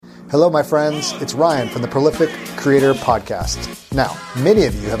Hello, my friends. It's Ryan from the Prolific Creator Podcast. Now, many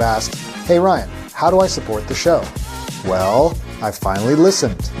of you have asked, hey, Ryan, how do I support the show? Well, I finally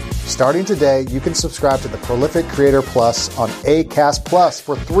listened. Starting today, you can subscribe to the Prolific Creator Plus on Acast Plus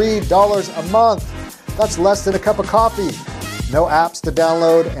for $3 a month. That's less than a cup of coffee. No apps to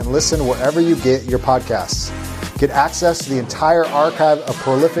download and listen wherever you get your podcasts. Get access to the entire archive of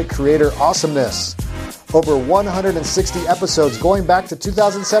Prolific Creator awesomeness. Over 160 episodes going back to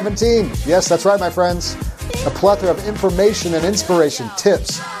 2017. Yes, that's right, my friends. A plethora of information and inspiration,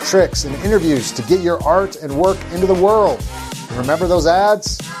 tips, tricks, and interviews to get your art and work into the world. And remember those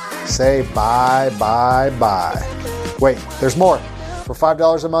ads? Say bye, bye, bye. Wait, there's more. For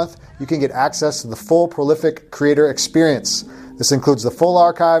 $5 a month, you can get access to the full Prolific Creator experience. This includes the full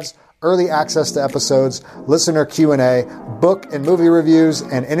archives, early access to episodes, listener Q&A, book and movie reviews,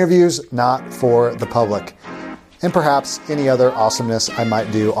 and interviews not for the public. And perhaps any other awesomeness I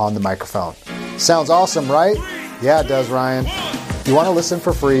might do on the microphone. Sounds awesome, right? Yeah, it does, Ryan. If you want to listen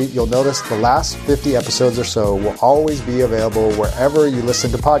for free, you'll notice the last 50 episodes or so will always be available wherever you listen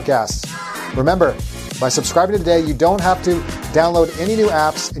to podcasts. Remember, by subscribing today, you don't have to download any new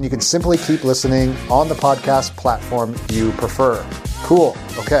apps, and you can simply keep listening on the podcast platform you prefer. Cool.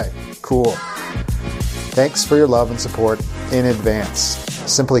 Okay. Cool. Thanks for your love and support in advance.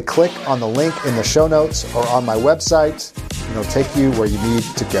 Simply click on the link in the show notes or on my website, and it'll take you where you need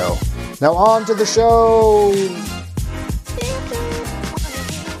to go. Now on to the show.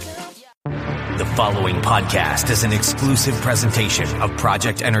 The following podcast is an exclusive presentation of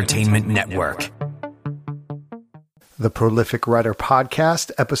Project Entertainment Network. The Prolific Writer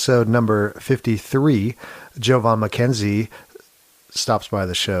Podcast, episode number 53. Jovan Mackenzy stops by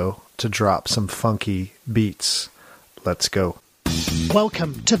the show to drop some funky beats. Let's go.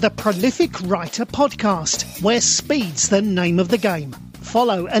 Welcome to the Prolific Writer Podcast, where speed's the name of the game.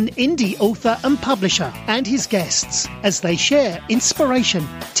 Follow an indie author and publisher and his guests as they share inspiration,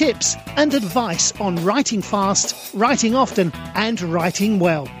 tips, and advice on writing fast, writing often, and writing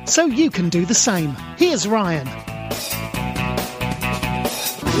well, so you can do the same. Here's Ryan.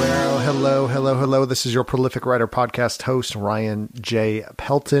 Well, hello. This is your Prolific Writer Podcast host, Ryan J.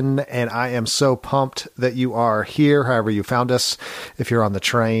 Pelton, and I am so pumped that you are here, however you found us. If you're on the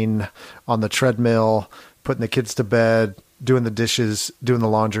train, on the treadmill, putting the kids to bed, doing the dishes, doing the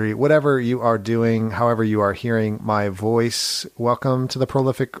laundry, whatever you are doing, however you are hearing my voice, welcome to the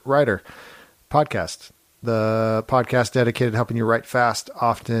Prolific Writer Podcast. The podcast dedicated to helping you write fast,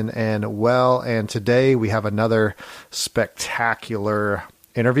 often, and well. And today we have another spectacular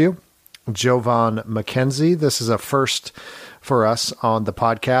interview. Jovan Mackenzy. This is a first for us on the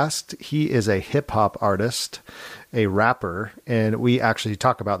podcast. He is a hip-hop artist, a rapper, and we actually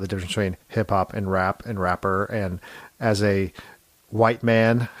talk about the difference between hip-hop and rap and rapper. And as a white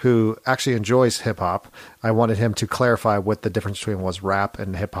man who actually enjoys hip-hop, I wanted him to clarify what the difference between was rap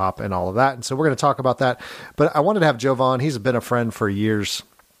and hip-hop and all of that. And so we're going to talk about that. But I wanted to have Jovan. He's been a friend for years.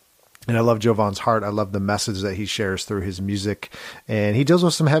 And I love Jovan's heart. I love the message that he shares through his music. And he deals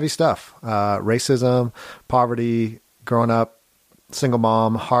with some heavy stuff. Racism, poverty, growing up, single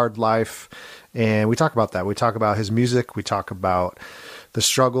mom, hard life. And we talk about that. We talk about his music. We talk about the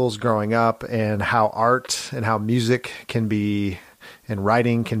struggles growing up and how art and how music can be, and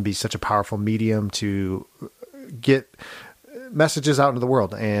writing can be such a powerful medium to get messages out into the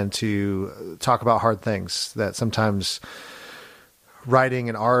world and to talk about hard things that sometimes writing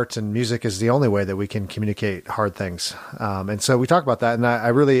and art and music is the only way that we can communicate hard things. And so we talk about that, and I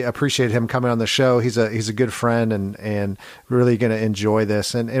really appreciate him coming on the show. He's a good friend and really going to enjoy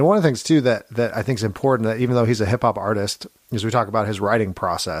this. And one of the things too, that I think is important, that even though he's a hip hop artist, is we talk about his writing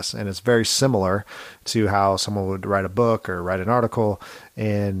process, and it's very similar to how someone would write a book or write an article,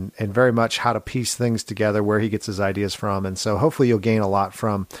 and very much how to piece things together, where he gets his ideas from. And so hopefully you'll gain a lot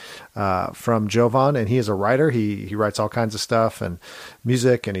from Jovan. And he is a writer. He writes all kinds of stuff and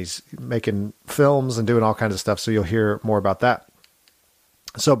music, and he's making films and doing all kinds of stuff. So you'll hear more about that.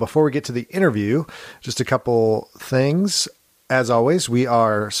 So before we get to the interview, just a couple things. As always, we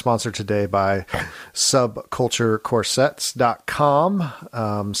are sponsored today by subculturecorsets.com,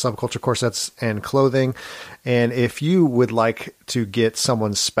 subculture corsets and clothing. And if you would like to get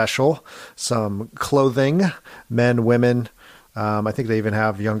someone special, some clothing, men, women, I think they even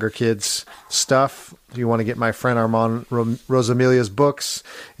have younger kids stuff. If you want to get my friend Armand Rosamilia's books,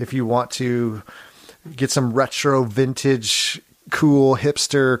 if you want to get some retro vintage cool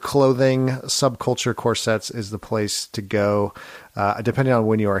hipster clothing, Subculture Corsets is the place to go. Depending on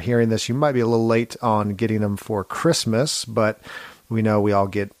when you are hearing this, you might be a little late on getting them for Christmas, but we know we all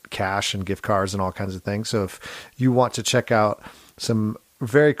get cash and gift cards and all kinds of things. So if you want to check out some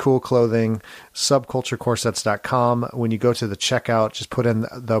very cool clothing, subculturecorsets.com. When you go to the checkout, just put in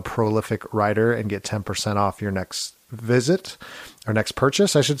the Prolific Writer and get 10% off your next visit or next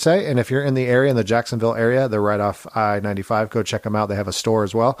purchase, I should say. And if you're in the area, in the Jacksonville area, they're right off I-95. Go check them out. They have a store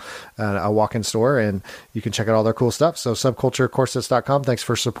as well, a walk-in store, and you can check out all their cool stuff. So subculturecorsets.com. Thanks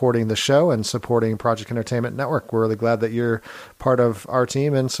for supporting the show and supporting Project Entertainment Network. We're really glad that you're part of our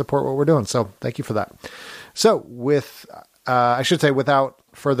team and support what we're doing. So thank you for that. So I should say, without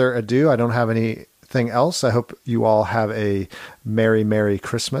further ado, I don't have anything else. I hope you all have a Merry, Merry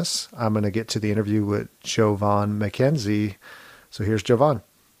Christmas. I'm going to get to the interview with Jovan Mackenzy. So here's Jovan.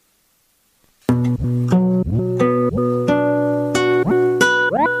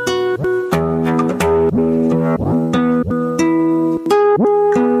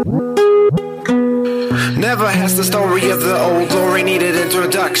 Never has the story of the old glory needed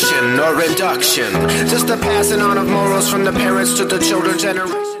introduction or induction. Just the passing on of morals from the parents to the children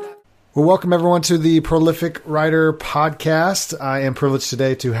generation. Well, welcome everyone to the Prolific Writer Podcast. I am privileged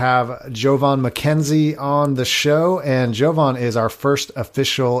today to have Jovan Mackenzy on the show, and Jovan is our first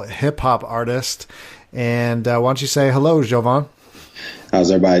official hip-hop artist. And why don't you say hello, Jovan?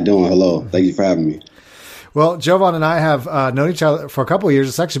 How's everybody doing? Hello. Thank you for having me. Well, Jovan and I have known each other for a couple of years.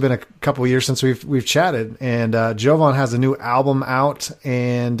 It's actually been a couple of years since we've chatted. And Jovan has a new album out,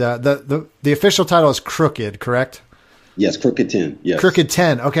 and the official title is Crooked, correct? Yes, Crooked 10. Yes. Crooked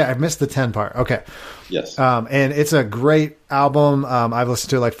 10. Okay, I missed the 10 part. Okay. Yes. And it's a great album. I've listened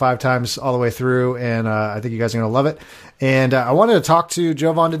to it like 5 times all the way through, and I think you guys are going to love it. And I wanted to talk to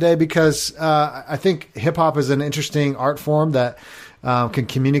Jovan today because I think hip-hop is an interesting art form that can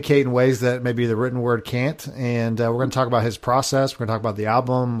communicate in ways that maybe the written word can't. And we're going to talk about his process. We're going to talk about the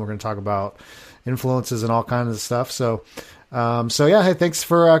album. We're going to talk about influences and all kinds of stuff. So yeah, hey, thanks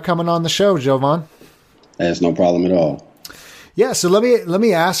for coming on the show, Jovan. That's no problem at all. Yeah, so let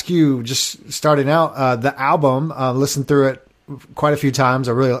me ask you, just starting out, the album. Listened through it quite a few times.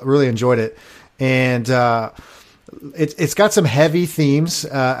 I really enjoyed it, and it's got some heavy themes,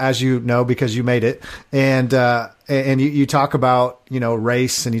 as you know, because you made it, and you talk about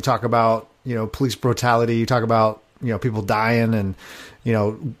race, and you talk about police brutality, you talk about people dying, and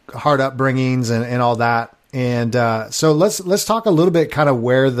hard upbringings and all that. And so let's talk a little bit kind of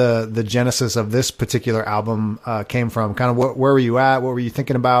where the genesis of this particular album came from. Kind of where were you at? What were you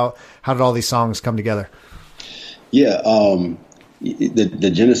thinking about? How did all these songs come together? Yeah,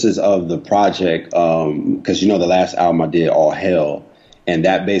 the genesis of the project, because the last album I did, All Hell, and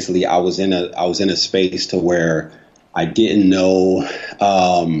that basically I was in a space to where I didn't know.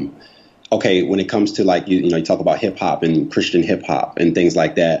 Okay, when it comes to you talk about hip hop and Christian hip hop and things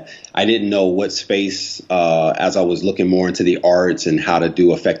like that, I didn't know what space, as I was looking more into the arts and how to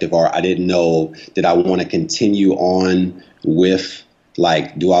do effective art, I didn't know, did I want to continue on with,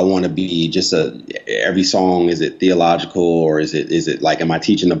 do I want to be just every song, is it theological, or is it like, am I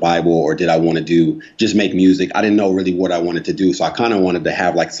teaching the Bible, or did I want to just make music? I didn't know really what I wanted to do. So I kind of wanted to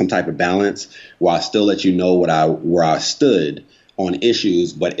have some type of balance where I still let you know where I stood on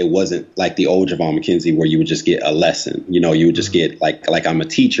issues, but it wasn't like the old Jovan Mackenzy where you would just get a lesson. You would just get like I'm a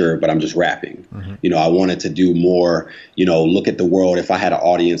teacher, but I'm just rapping. Mm-hmm. I wanted to do more, look at the world. If I had an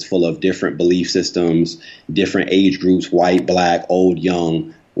audience full of different belief systems, different age groups, white, black, old,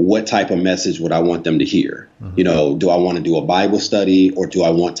 young, what type of message would I want them to hear? Mm-hmm. Do I want to do a Bible study, or do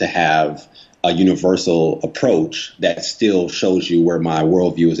I want to have a universal approach that still shows you where my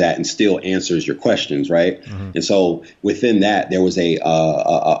worldview is at and still answers your questions, right? Mm-hmm. And so within that, there was a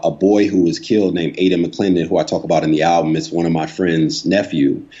boy who was killed named Aiden McClendon, who I talk about in the album. It's one of my friend's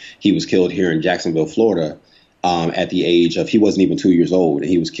nephew. He was killed here in Jacksonville, Florida, at the age of, he wasn't even 2 years old,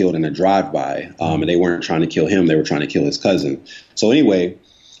 and he was killed in a drive-by. And they weren't trying to kill him; they were trying to kill his cousin. So anyway,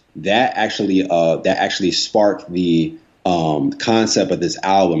 that actually sparked the concept of this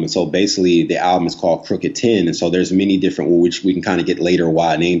album. And so basically the album is called Crooked 10. And so there's many different, which we can kind of get later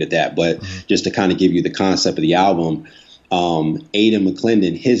why I named it that. But just to kind of give you the concept of the album, Aiden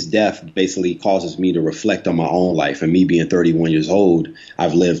McClendon, his death basically causes me to reflect on my own life. And me being 31 years old,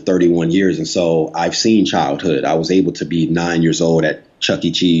 I've lived 31 years. And so I've seen childhood. I was able to be 9 years old at Chuck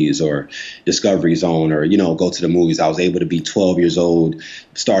E. Cheese or Discovery Zone, or, go to the movies. I was able to be 12 years old,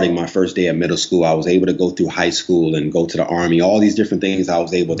 starting my first day at middle school. I was able to go through high school and go to the Army, all these different things I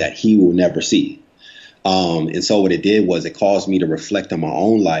was able that he will never see. And so what it did was it caused me to reflect on my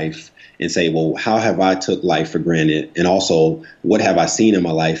own life and say, well, how have I took life for granted? And also, what have I seen in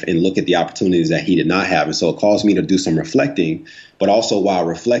my life, and look at the opportunities that he did not have. And so it caused me to do some reflecting, but also while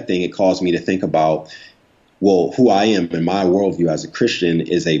reflecting, it caused me to think about, well, who I am in my worldview as a Christian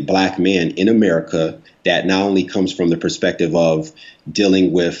is a black man in America that not only comes from the perspective of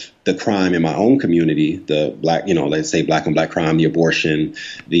dealing with the crime in my own community, the black, let's say black on black crime, the abortion,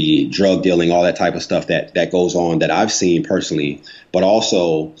 the drug dealing, all that type of stuff that goes on that I've seen personally, but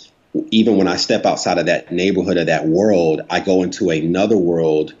also even when I step outside of that neighborhood of that world, I go into another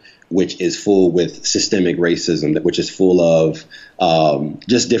world which is full with systemic racism, which is full of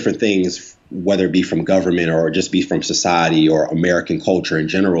just different things, whether it be from government or just be from society or American culture in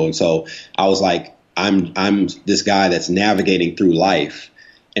general. And so I was like, I'm this guy that's navigating through life.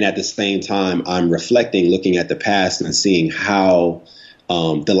 And at the same time, I'm reflecting, looking at the past and seeing how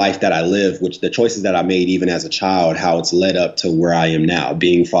the life that I live, which the choices that I made even as a child, how it's led up to where I am now,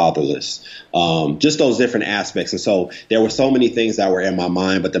 being fatherless, just those different aspects. And so there were so many things that were in my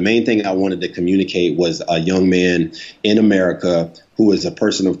mind. But the main thing I wanted to communicate was a young man in America who is a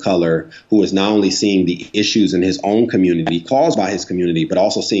person of color, who is not only seeing the issues in his own community caused by his community, but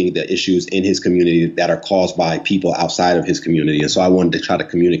also seeing the issues in his community that are caused by people outside of his community. And so I wanted to try to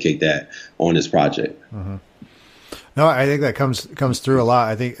communicate that on this project. Mm-hmm. No, I think that comes through a lot.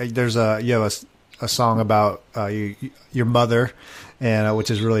 I think there's a song about your mother, and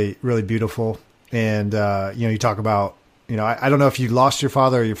which is really, really beautiful. And you talk about, I don't know if you lost your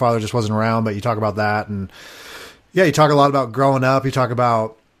father or your father just wasn't around, but you talk about that. And yeah, you talk a lot about growing up. You talk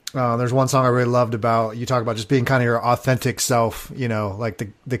about, there's one song I really loved about, you talk about just being kind of your authentic self, like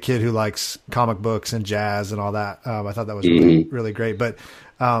the kid who likes comic books and jazz and all that. I thought that was really, really great. But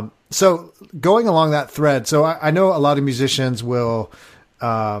so going along that thread, so I know a lot of musicians will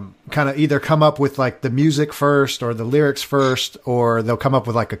kind of either come up with like the music first or the lyrics first, or they'll come up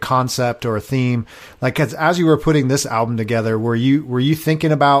with like a concept or a theme. Like as you were putting this album together, were you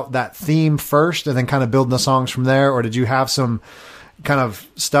thinking about that theme first and then kind of building the songs from there? Or did you have some kind of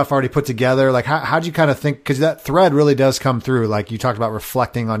stuff already put together? Like how'd you kind of think? Cause that thread really does come through. Like you talked about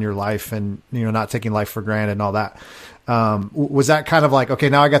reflecting on your life and, not taking life for granted and all that. Was that kind of like, okay,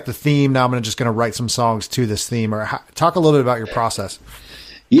 now I got the theme, now I'm just going to write some songs to this theme? Or talk a little bit about your process.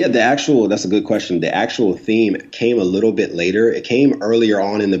 Yeah, that's a good question. The actual theme came a little bit later. It came earlier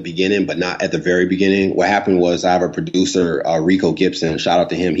on in the beginning, but not at the very beginning. What happened was I have a producer, Rico Gibson, shout out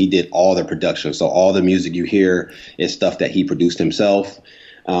to him. He did all the production. So all the music you hear is stuff that he produced himself.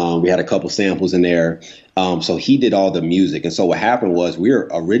 We had a couple samples in there. So he did all the music. And so what happened was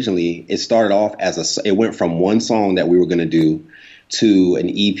it started off it went from one song that we were going to do to an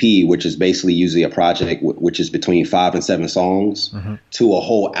EP, which is basically usually a project which is between 5 and 7 songs, to a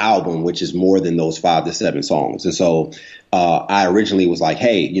whole album, which is more than those 5 to 7 songs. And so I originally was like,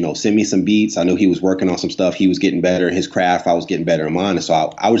 hey, send me some beats. I knew he was working on some stuff. He was getting better in his craft. I was getting better in mine. And so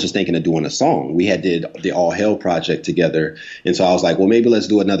I was just thinking of doing a song. We did the All Hell project together. And so I was like, well, maybe let's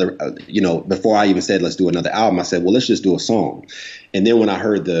do another, before I even said let's do another album, I said, well, let's just do a song. And then when I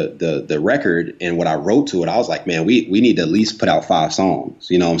heard the record and what I wrote to it, I was like, man, we need to at least put out 5 songs.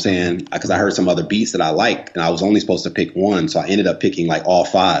 You know what I'm saying? Because I heard some other beats that I liked and I was only supposed to pick one. So I ended up picking like all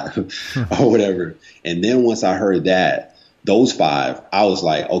 5 or whatever. And then once I heard those 5, I was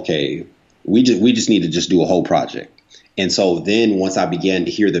like, okay, we just need to just do a whole project. And so then once I began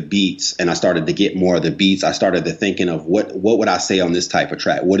to hear the beats and I started to get more of the beats, I started to thinking of what would I say on this type of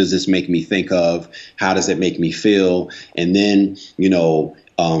track? What does this make me think of? How does it make me feel? And then,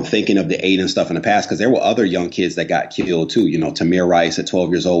 thinking of the Aiden stuff in the past, because there were other young kids that got killed too. Tamir Rice at 12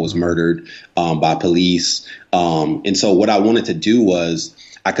 years old was murdered by police. And so what I wanted to do was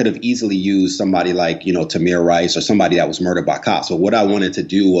I could have easily used somebody like, Tamir Rice or somebody that was murdered by cops. But what I wanted to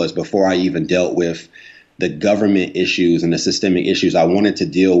do was, before I even dealt with the government issues and the systemic issues, I wanted to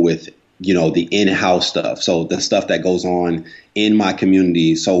deal with, the in-house stuff. So the stuff that goes on in my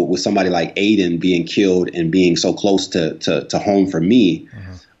community. So with somebody like Aiden being killed and being so close to home for me,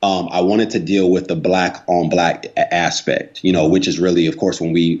 I wanted to deal with the black on black aspect, which is really, of course,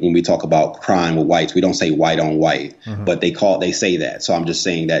 when we talk about crime with whites, we don't say white on white, but they say that. So I'm just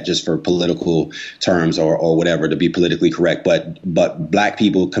saying that just for political terms or whatever, to be politically correct, but black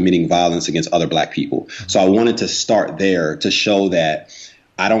people committing violence against other black people. So I wanted to start there to show that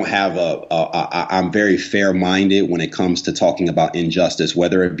I don't have I'm very fair-minded when it comes to talking about injustice,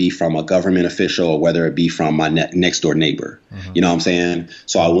 whether it be from a government official or whether it be from my next door neighbor. You know what I'm saying?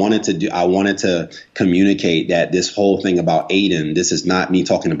 So I wanted to communicate that this whole thing about Aiden, this is not me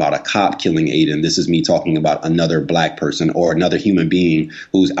talking about a cop killing Aiden. This is me talking about another black person or another human being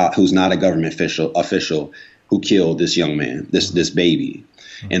who's not a government official who killed this young man, this baby.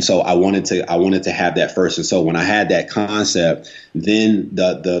 And so I wanted to have that first. And so when I had that concept, then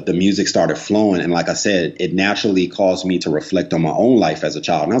the music started flowing. And like I said, it naturally caused me to reflect on my own life as a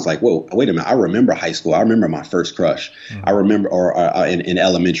child. And I was like, whoa, wait a minute. I remember high school. I remember my first crush. I remember, in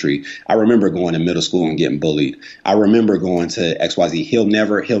elementary, I remember going to middle school and getting bullied. I remember going to XYZ. He'll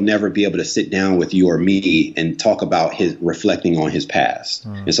never be able to sit down with you or me and talk about his reflecting on his past.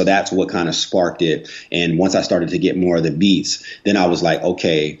 And so that's what kind of sparked it. And once I started to get more of the beats, then I was like,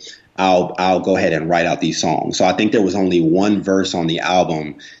 okay, I'll go ahead and write out these songs. So I think there was only one verse on the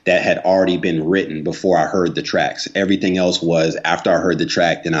album that had already been written before I heard the tracks. Everything else was after I heard the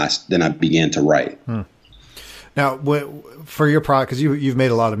track, then I began to write. Now, for your product, because you've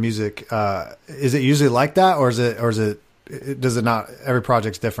made a lot of music, is it usually like that, or does it not? Every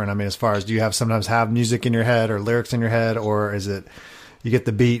project's different. I mean, as far as, do you sometimes have music in your head or lyrics in your head, or is it you get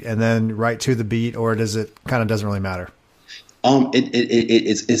the beat and then write to the beat, or does it kind of doesn't really matter?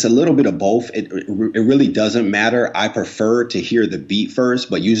 It's a little bit of both. It really doesn't matter. I prefer to hear the beat first,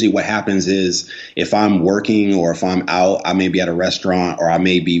 but usually what happens is if I'm working or if I'm out, I may be at a restaurant or I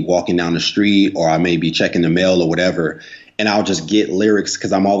may be walking down the street or I may be checking the mail or whatever. And I'll just get lyrics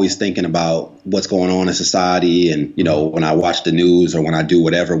because I'm always thinking about what's going on in society. And, you know, when I watch the news or when I do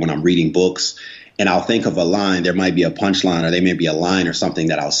whatever, when I'm reading books, and I'll think of a line, there might be a punchline or there may be a line or something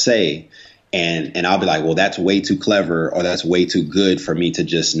that I'll say. And I'll be like, well, that's way too clever or that's way too good for me to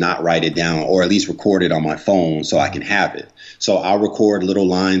just not write it down or at least record it on my phone so I can have it. So I'll record little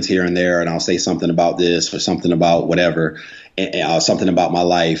lines here and there and I'll say something about this or something about whatever, and something about my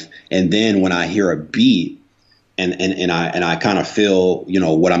life. And then when I hear a beat and I kind of feel, you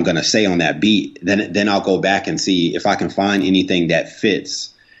know, what I'm going to say on that beat, then I'll go back and see if I can find anything that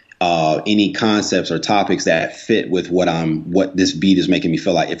fits. Any concepts or topics that fit with what this beat is making me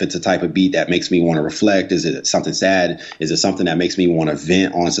feel like. If it's a type of beat that makes me want to reflect, is it something sad? Is it something that makes me want to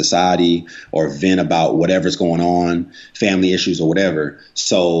vent on society or vent about whatever's going on, family issues or whatever?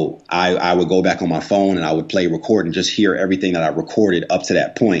 So I would go back on my phone and I would play record and just hear everything that I recorded up to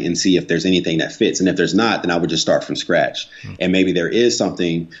that point and see if there's anything that fits. And if there's not, then I would just start from scratch. And maybe there is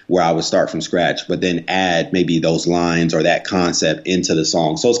something where I would start from scratch, but then add maybe those lines or that concept into the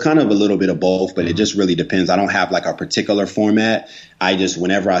song. So it's kind of a little bit of both, but it just really depends. I don't have like a particular format. I just,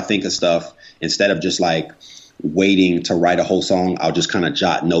 whenever I think of stuff, instead of just like waiting to write a whole song, I'll just kind of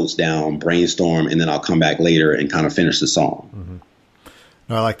jot notes down, brainstorm, and then I'll come back later and kind of finish the song.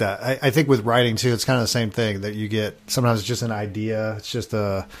 No, I like that. I think with writing too, it's kind of the same thing that you get. Sometimes it's just an idea. It's just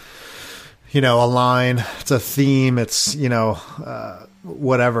a line. It's a theme. It's,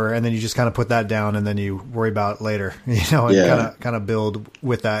 whatever. And then you just kind of put that down and then you worry about it later, and kind of build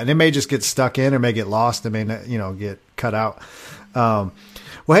with that. And it may just get stuck in or may get lost. It may not, get cut out.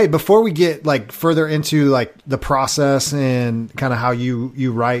 Well, hey, before we get like further into like the process and kind of how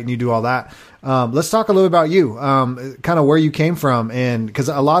you write and you do all that, let's talk a little about you, kind of where you came from. And because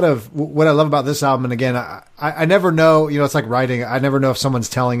a lot of what I love about this album, and again, I never know, it's like writing. I never know if someone's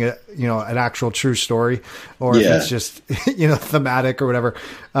telling it, an actual true story or if it's just, thematic or whatever.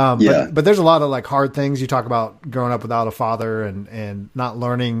 But there's a lot of like hard things. You talk about growing up without a father and not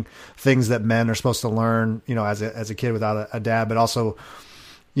learning things that men are supposed to learn, as a kid without a dad, but also,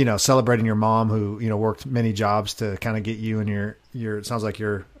 celebrating your mom who, worked many jobs to kind of get you and your, it sounds like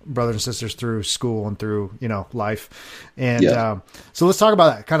your brothers and sisters through school and through, life. And, so let's talk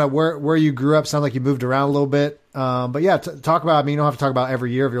about that kind of where you grew up. Sounds like you moved around a little bit. But yeah, talk about, you don't have to talk about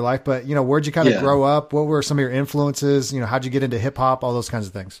every year of your life, but where'd you kind of grow up? What were some of your influences? How'd you get into hip hop, all those kinds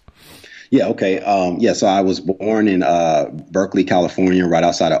of things? Yeah. Okay. So I was born in, Berkeley, California, right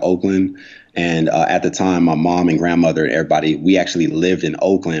outside of Oakland. And at the time, my mom and grandmother and everybody, we actually lived in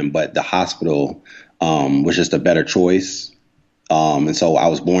Oakland, but the hospital was just a better choice. And so I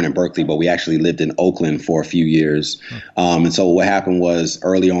was born in Berkeley, but we actually lived in Oakland for a few years. And so what happened was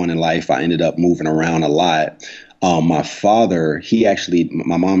early on in life, I ended up moving around a lot. My father,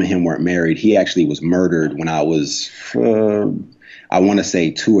 my mom and him weren't married. He actually was murdered when I was, I want to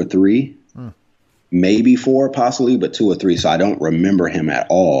say 2 or 3. Maybe 4 possibly, but 2 or 3. So I don't remember him at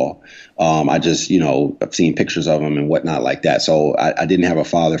all. I just, I've seen pictures of him and whatnot like that. So I didn't have a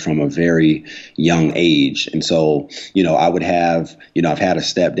father from a very young age. And so, I would have, I've had a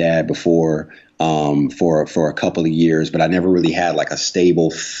stepdad before. For a couple of years, but I never really had like a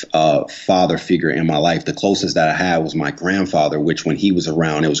stable father figure in my life. The closest that I had was my grandfather, which when he was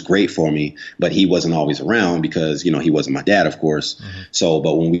around, it was great for me, but he wasn't always around because, he wasn't my dad, of course. So,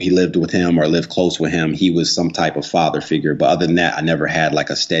 but when we lived with him or lived close with him, he was some type of father figure. But other than that, I never had like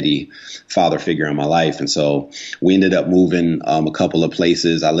a steady father figure in my life. And so we ended up moving a couple of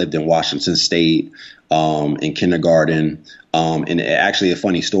places. I lived in Washington State. in kindergarten. And actually a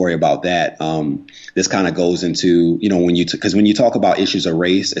funny story about that. This kind of goes into, because when you talk about issues of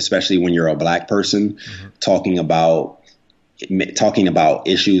race, especially when you're a Black person, talking about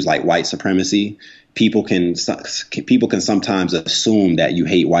issues like white supremacy, people can sometimes assume that you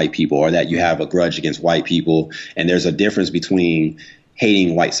hate white people or that you have a grudge against white people. And there's a difference between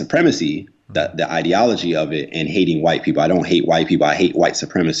hating white supremacy, the ideology of it, and hating white people. I don't hate white people. I hate white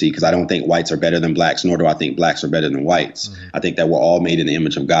supremacy because I don't think whites are better than blacks, nor do I think blacks are better than whites. I think that we're all made in the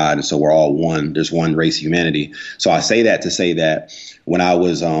image of God. And so we're all one. There's one race, humanity. So I say that to say that when I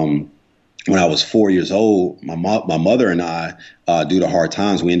was 4 years old, my mother and I, due to hard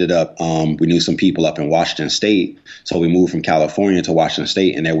times, we ended up, we knew some people up in Washington State. So we moved from California to Washington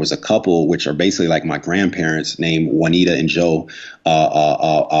State. And there was a couple, which are basically like my grandparents, named Juanita and Joe.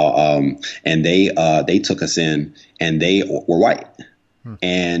 And they took us in, and they were white.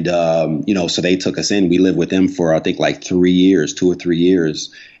 And, so they took us in. We lived with them for, I think, like 2 or 3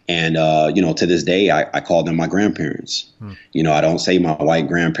 years. And, to this day, I call them my grandparents. I don't say my white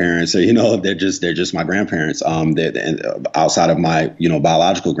grandparents or, they're just my grandparents, they're outside of my,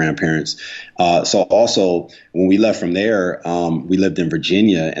 biological grandparents. So also when we left from there, we lived in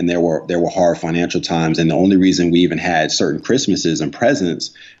Virginia, and there were hard financial times. And the only reason we even had certain Christmases and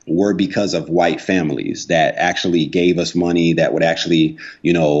presents were because of white families that actually gave us money that would actually,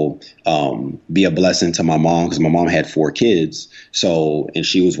 be a blessing to my mom, because my mom had 4 kids. So, and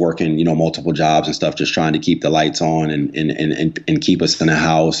she was working, multiple jobs and stuff, just trying to keep the lights on and keep us in the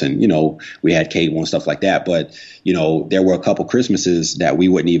house. And, we had cable and stuff like that. But, there were a couple Christmases that we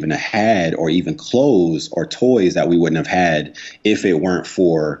wouldn't even have had, or even clothes or toys that we wouldn't have had if it weren't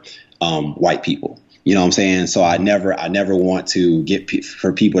for white people. You know what I'm saying? So I never want to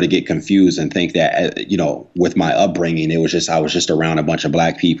for people to get confused and think that, with my upbringing, I was just around a bunch of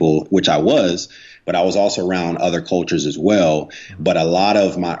Black people, which I was, but I was also around other cultures as well. But a lot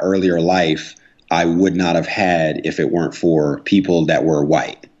of my earlier life, I would not have had if it weren't for people that were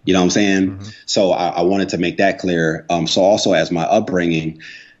white. You know what I'm saying? So I wanted to make that clear. So also, as my upbringing,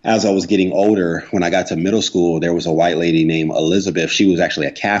 as I was getting older, when I got to middle school, there was a white lady named Elizabeth. She was actually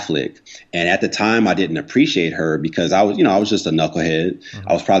a Catholic. And at the time, I didn't appreciate her because I was just a knucklehead.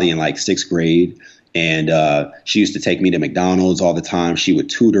 I was probably in like 6th grade. And she used to take me to McDonald's all the time. She would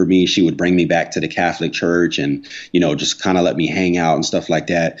tutor me. She would bring me back to the Catholic Church and, just kind of let me hang out and stuff like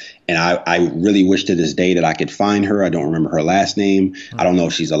that. And I really wish to this day that I could find her. I don't remember her last name. I don't know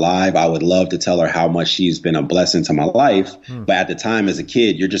if she's alive. I would love to tell her how much she's been a blessing to my life. But at the time, as a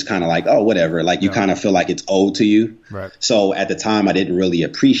kid, you're just kind of like, oh, whatever. Like, you kind of feel like it's owed to you. Right. So at the time, I didn't really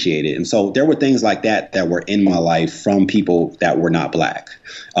appreciate it. And so there were things like that were in my life from people that were not Black.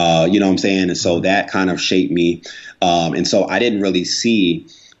 You know what I'm saying? And so that kind of shaped me. And so I didn't really see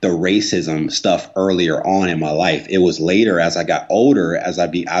the racism stuff earlier on in my life. It was later, as I got older, as I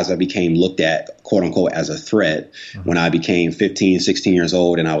became looked at, quote unquote, as a threat. When I became 15, 16 years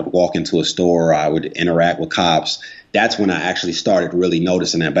old, and I would walk into a store, I would interact with cops. That's when I actually started really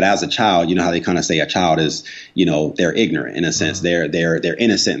noticing that. But as a child, you know how they kind of say a child is, they're ignorant in a sense. They're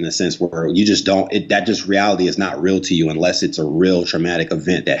innocent in the sense where you just reality is not real to you unless it's a real traumatic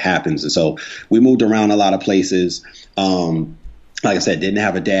event that happens. And so we moved around a lot of places. Like I said, didn't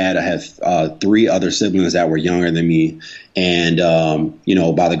have a dad. I had 3 other siblings that were younger than me. And,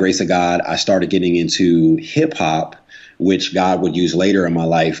 by the grace of God, I started getting into hip hop, which God would use later in my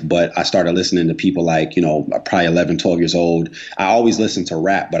life. But I started listening to people like, probably 11, 12 years old. I always listened to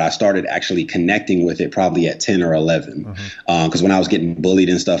rap, but I started actually connecting with it probably at 10 or 11. Because when I was getting bullied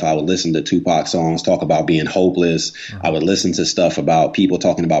and stuff, I would listen to Tupac songs, talk about being hopeless. I would listen to stuff about people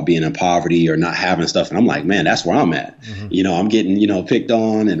talking about being in poverty or not having stuff. And I'm like, man, that's where I'm at. I'm getting, picked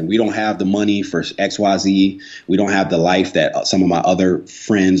on, and we don't have the money for XYZ. We don't have the life that some of my other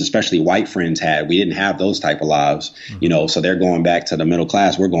friends, especially white friends, had. We didn't have those type of lives. So they're going back to the middle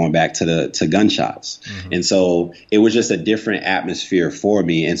class. We're going back to gunshots. And so it was just a different atmosphere for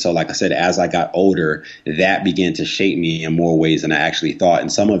me. And so, like I said, as I got older, that began to shape me in more ways than I actually thought.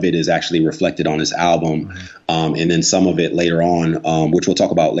 And some of it is actually reflected on this album. And then some of it later on, which we'll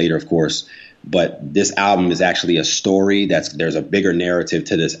talk about later, of course. But this album is actually a story. There's a bigger narrative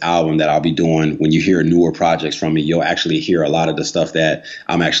to this album that I'll be doing. When you hear newer projects from me, you'll actually hear a lot of the stuff that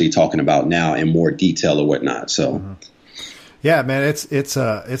I'm actually talking about now in more detail or whatnot. So. Yeah, man, it's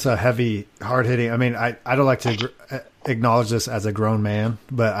a heavy, hard hitting. I mean, I don't like to acknowledge this as a grown man,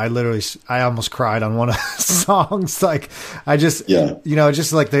 but I almost cried on one of the songs. Like just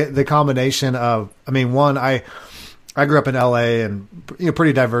like the combination of, I mean, one, I grew up in LA and,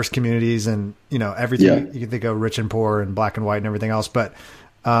 pretty diverse communities and, everything you can think of, rich and poor and black and white and everything else. But,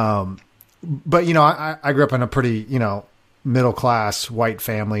 but I grew up in a pretty, middle class white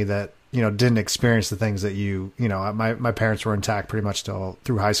family that, didn't experience the things that my parents were intact pretty much till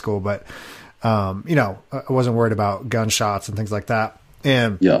through high school, but, I wasn't worried about gunshots and things like that.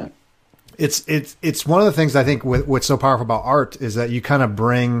 And yeah, it's one of the things I think what's so powerful about art is that you kind of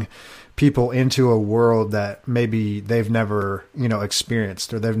bring people into a world that maybe they've never,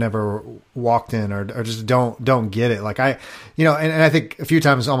 experienced or they've never walked in or just don't get it. Like and I think a few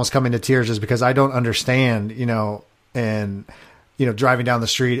times almost coming to tears just because I don't understand, and, driving down the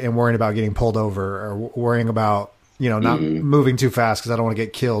street and worrying about getting pulled over or worrying about, not moving too fast because I don't want to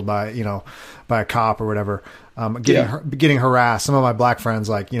get killed by, by a cop or whatever. Getting harassed. Some of my black friends,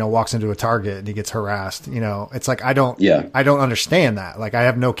 walks into a Target and he gets harassed. It's like, I don't understand that. Like, I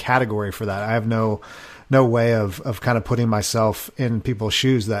have no category for that. I have no way of kind of putting myself in people's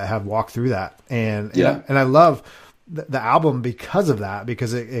shoes that have walked through that. And I love the album because of that,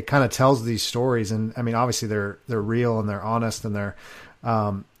 because it kind of tells these stories. And I mean, obviously they're real and they're honest and they're,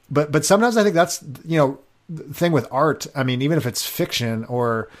 but sometimes I think that's, the thing with art. I mean, even if it's fiction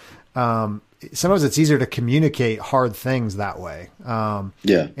or, sometimes it's easier to communicate hard things that way.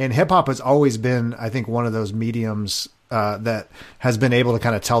 And hip hop has always been, I think, one of those mediums, that has been able to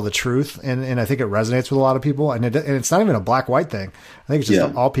kind of tell the truth. And I think it resonates with a lot of people, and it's not even a black white thing. I think it's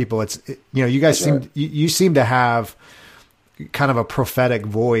just all people. You guys you seem to have kind of a prophetic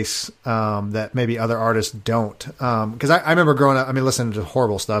voice, that maybe other artists don't. Cause I remember growing up, I mean, listening to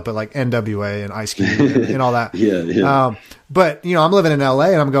horrible stuff, but like NWA and Ice Cube and all that. But I'm living in LA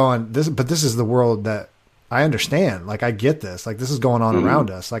and I'm going, this is the world that I understand. Like, I get this, like, this is going on around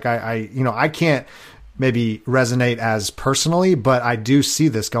us. Like I can't maybe resonate as personally, but I do see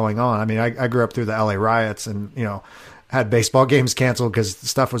this going on. I mean, I grew up through the LA riots and, had baseball games canceled because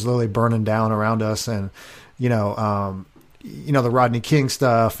stuff was literally burning down around us. And, the Rodney King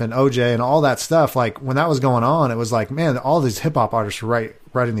stuff and OJ and all that stuff. Like, when that was going on, it was like, man, all these hip hop artists were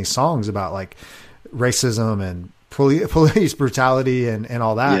writing these songs about like racism and police brutality and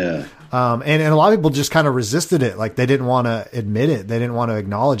all that. And a lot of people just kind of resisted it. Like, they didn't want to admit it. They didn't want to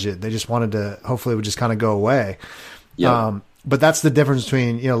acknowledge it. They just wanted to, hopefully it would just kind of go away. But that's the difference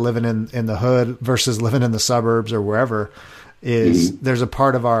between, living in the hood versus living in the suburbs or wherever is there's a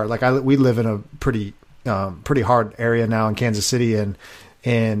part of our, like, we live in a pretty hard area now in Kansas City. And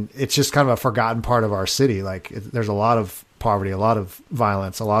it's just kind of a forgotten part of our city. Like, there's a lot of poverty, a lot of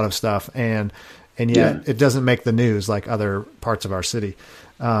violence, a lot of stuff. And yet it doesn't make the news like other parts of our city.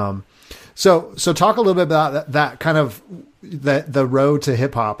 So talk a little bit about that kind of the road to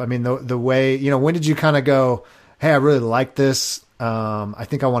hip hop. I mean, the way, when did you kind of go, hey, I really like this. I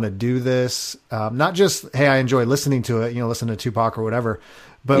think I want to do this. Not just, hey, I enjoy listening to it, listen to Tupac or whatever,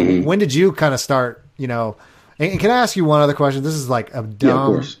 but when did you kind of start, and can I ask you one other question? This is like a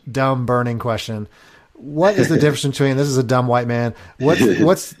dumb burning question. What is the difference between, this is a dumb white man, what's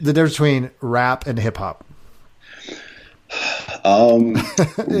the difference between rap and hip hop?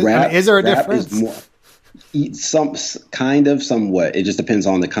 Rap, is there a difference? Somewhat. It just depends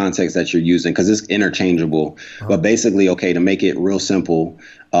on the context that you're using, because it's interchangeable. But basically, to make it real simple,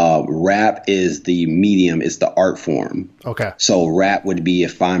 rap is the medium, it's the art form. Okay. So rap would be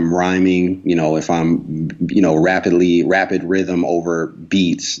if I'm rhyming, if I'm, rapid rhythm over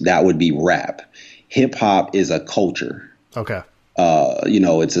beats, that would be rap. Hip hop is a culture. Okay.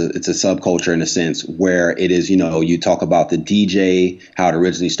 It's a subculture in a sense where it is, you talk about the DJ, how it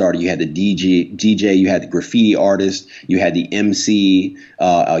originally started. You had the DJ, you had the graffiti artist, you had the MC,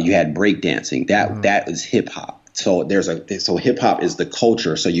 you had breakdancing. That is hip hop. So so hip hop is the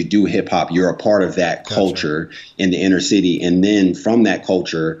culture. So you do hip hop, you're a part of that culture in the inner city. And then from that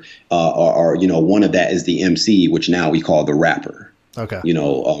culture, one of that is the MC, which now we call the rapper. Okay.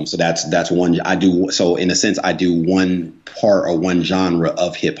 So that's one I do. So in a sense, I do one part or one genre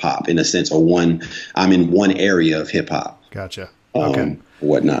of hip hop in a sense, I'm in one area of hip hop. Gotcha. Okay.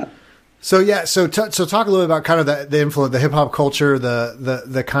 Whatnot. So yeah. So talk a little bit about kind of the influence, the hip hop culture,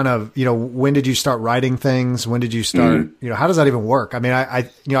 the kind of, when did you start writing things? When did you start, how does that even work? I mean,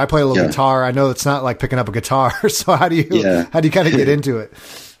 I play a little guitar. I know it's not like picking up a guitar. So how do you kind of get into it?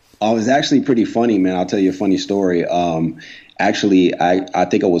 Oh, it's actually pretty funny, man. I'll tell you a funny story. Actually, I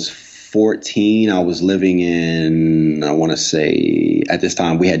think I was 14. I was living in, I want to say at this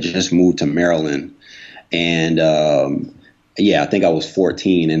time we had just moved to Maryland. And I think I was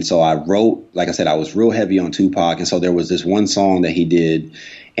 14. And so I wrote, like I said, I was real heavy on Tupac. And so there was this one song that he did.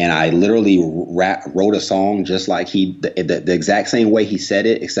 And I literally wrote a song just like the exact same way he said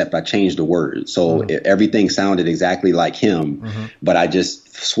it, except I changed the words. So everything sounded exactly like him, but I just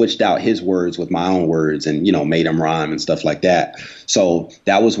switched out his words with my own words and, made them rhyme and stuff like that. So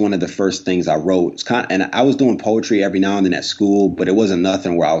that was one of the first things I wrote. And I was doing poetry every now and then at school, but it wasn't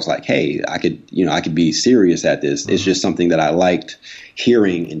nothing where I was like, hey, I could be serious at this. It's just something that I liked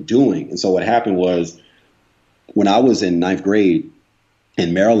hearing and doing. And so what happened was when I was in 9th grade,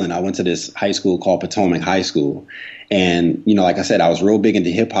 in Maryland, I went to this high school called Potomac High School. And, like I said, I was real big into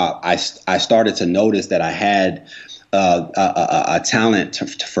hip hop. I started to notice that I had a talent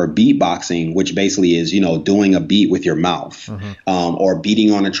for beatboxing, which basically is, doing a beat with your mouth, or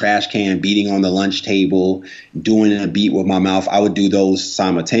beating on a trash can, beating on the lunch table, doing a beat with my mouth. I would do those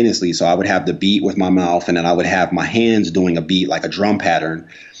simultaneously. So I would have the beat with my mouth, and then I would have my hands doing a beat like a drum pattern.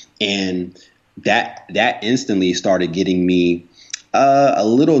 And that instantly started getting me a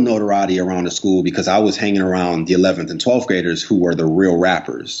little notoriety around the school, because I was hanging around the 11th and 12th graders who were the real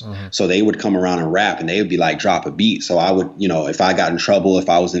rappers. So they would come around and rap, and they would be like, drop a beat. So I would, if I got in trouble, if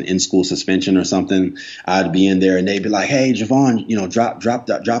I was in school suspension or something, I'd be in there and they'd be like, hey, Jovan, drop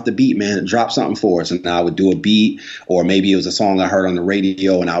the beat, man, drop something for us. And I would do a beat, or maybe it was a song I heard on the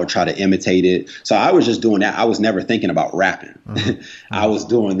radio and I would try to imitate it. So I was just doing that. I was never thinking about rapping. I was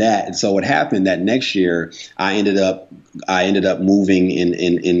doing that. And so what happened that next year, I ended up moving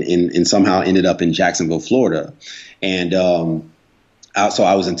and somehow ended up in Jacksonville, Florida. And so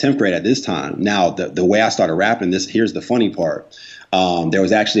I was in 10th grade at this time. Now, the way I started rapping, here's the funny part. There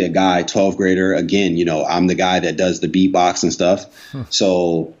was actually a guy, 12th grader. Again, I'm the guy that does the beatbox and stuff.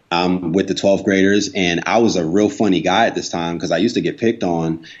 So I'm with the 12th graders, and I was a real funny guy at this time because I used to get picked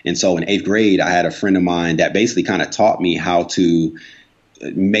on. And so in 8th grade, I had a friend of mine that basically kind of taught me how to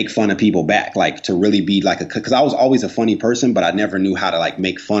make fun of people back, like to really be like because I was always a funny person, but I never knew how to like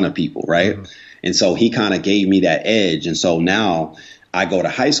make fun of people. Right. And so he kind of gave me that edge. And so now I go to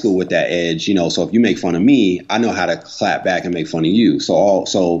high school with that edge, so if you make fun of me, I know how to clap back and make fun of you.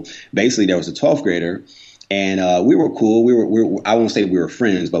 So basically there was a 12th grader, and we were cool. We were I won't say we were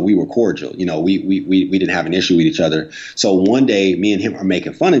friends, but we were cordial. We didn't have an issue with each other. So one day me and him are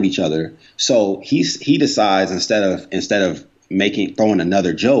making fun of each other. So he decides instead of throwing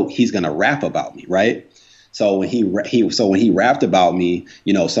another joke, he's going to rap about me. Right. So when he rapped about me,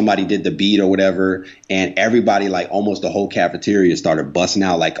 somebody did the beat or whatever, and everybody, like almost the whole cafeteria, started busting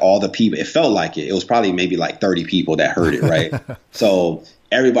out, like all the people. It felt like it was probably maybe like 30 people that heard it. Right. So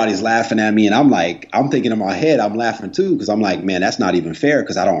everybody's laughing at me, and I'm thinking in my head, I'm laughing too, because I'm like, man, that's not even fair,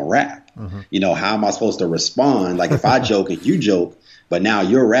 because I don't rap. How am I supposed to respond? Like if I joke and you joke, but now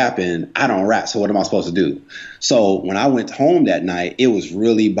you're rapping, I don't rap. So what am I supposed to do? So when I went home that night, it was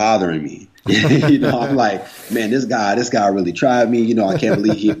really bothering me. I'm like, man, this guy really tried me. I can't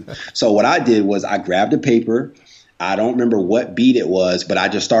believe he. So what I did was I grabbed a paper. I don't remember what beat it was, but I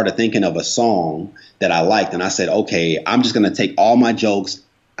just started thinking of a song that I liked. And I said, okay, I'm just going to take all my jokes.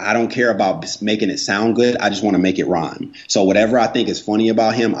 I don't care about making it sound good. I just want to make it rhyme. So whatever I think is funny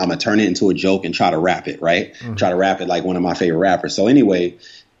about him, I'm going to turn it into a joke and try to rap it, right? Try to rap it like one of my favorite rappers. So anyway,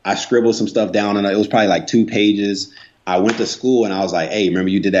 I scribbled some stuff down, and it was probably like 2 pages. I went to school and I was like, hey, remember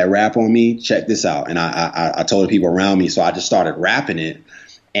you did that rap on me? Check this out. And I told the people around me. So I just started rapping it.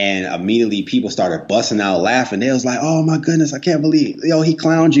 And immediately people started busting out laughing. They was like, oh, my goodness, I can't believe, he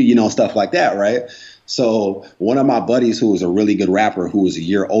clowned you, stuff like that. Right. So one of my buddies, who was a really good rapper, who was a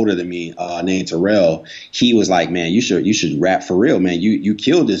year older than me, named Terrell, he was like, man, you should rap for real, man. You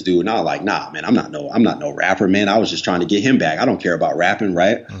killed this dude. And I was like, nah, man, I'm not no rapper, man. I was just trying to get him back. I don't care about rapping.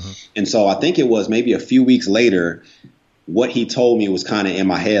 Right. And so I think it was maybe a few weeks later, what he told me was kind of in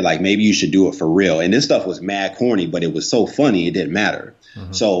my head, like, maybe you should do it for real. And this stuff was mad corny, but it was so funny, it didn't matter.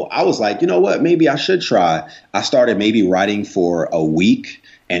 So I was like, you know what, maybe I should try. I started maybe writing for a week.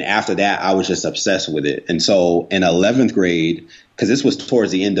 And after that, I was just obsessed with it. And so in 11th grade, because this was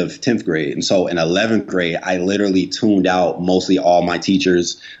towards the end of 10th grade. And so in 11th grade, I literally tuned out mostly all my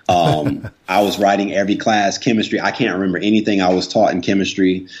teachers. I was writing every class, chemistry. I can't remember anything I was taught in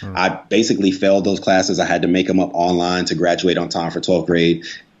chemistry. I basically failed those classes. I had to make them up online to graduate on time for 12th grade.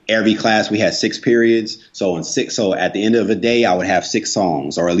 Every class we had 6 periods. So at the end of the day, I would have 6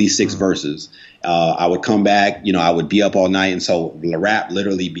 songs, or at least 6 verses. I would come back, I would be up all night. And so rap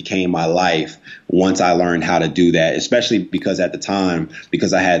literally became my life once I learned how to do that, especially because at the time,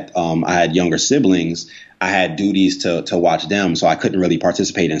 because I had younger siblings, I had duties to watch them. So I couldn't really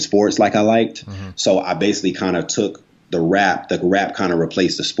participate in sports like I liked. So I basically kind of took the rap kind of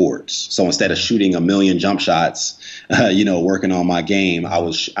replaced the sports. So instead of shooting a million jump shots, working on my game, I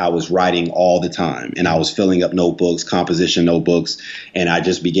was writing all the time, and I was filling up notebooks, composition notebooks, and I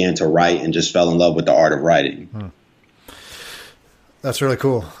just began to write and just fell in love with the art of writing. That's really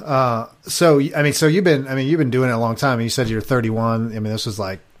cool. So you've been doing it a long time. You said you're 31. I mean, this was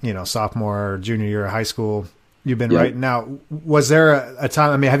like, sophomore or junior year of high school. You've been writing. Now, was there a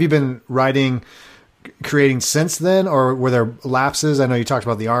time, I mean, have you been creating since then, or were there lapses? I know you talked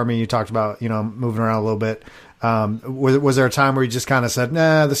about the Army, you talked about, moving around a little bit. Was there a time where you just kind of said,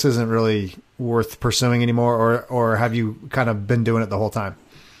 nah, this isn't really worth pursuing anymore? Or have you kind of been doing it the whole time?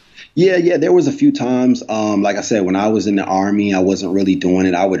 Yeah. There was a few times. Like I said, when I was in the Army, I wasn't really doing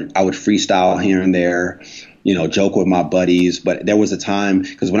it. I would freestyle here and there, joke with my buddies. But there was a time,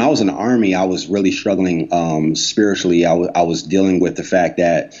 because when I was in the Army, I was really struggling spiritually. I was dealing with the fact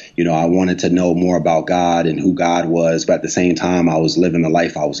that, I wanted to know more about God and who God was. But at the same time, I was living the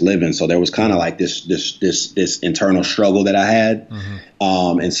life I was living. So there was kind of like this internal struggle that I had.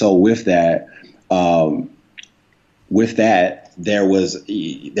 Mm-hmm. And so with that, there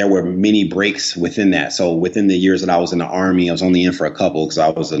were many breaks within that. So within the years that I was in the Army, I was only in for a couple because I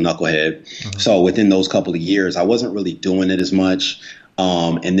was a knucklehead. Mm-hmm. So within those couple of years, I wasn't really doing it as much.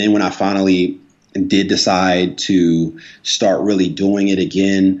 And then when I finally did decide to start really doing it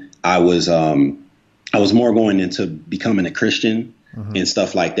again, I was more going into becoming a Christian. Mm-hmm. And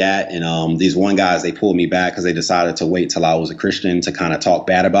stuff like that. And these one guys, they pulled me back because they decided to wait till I was a Christian to kind of talk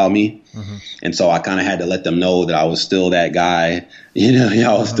bad about me. Mm-hmm. And so I kind of had to let them know that I was still that guy.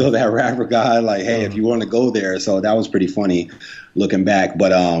 I was still that rapper guy. Like, hey, if you want to go there. So that was pretty funny looking back.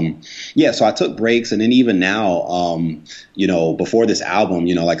 But so I took breaks. And then even now, before this album,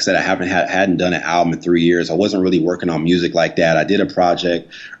 like I said, I hadn't done an album in 3 years. I wasn't really working on music like that. I did a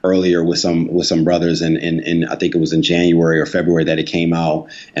project earlier with some brothers, and I think it was in January or February that it came out,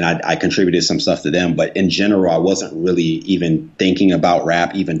 and I contributed some stuff to them. But in general, I wasn't really even thinking about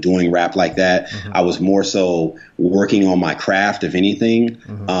rap, even doing rap like that. Mm-hmm. I was more so working on my craft, if anything.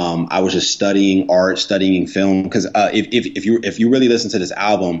 Mm-hmm. I was just studying art, studying film, because if you really listen to this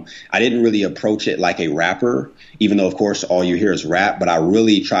album, I didn't really approach it like a rapper, even though of course all you hear is rap. But I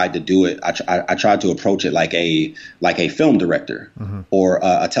really tried to do it. I tried to approach it like a film director. Mm-hmm. Or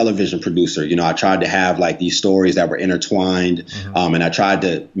a television producer. I tried to have like these stories that were intertwined, mm-hmm. And I tried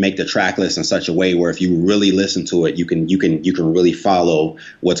to make the track list in such a way where if you really listen to it, you can really follow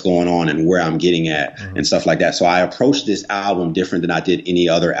what's going on and where I'm getting at, mm-hmm. and stuff like that. So I approached this album different than I did any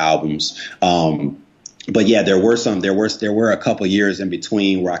other albums. But yeah, there were a couple years in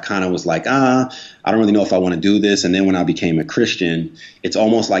between where I kind of was like, I don't really know if I want to do this. And then when I became a Christian, it's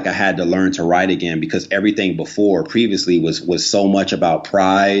almost like I had to learn to write again, because everything previously was so much about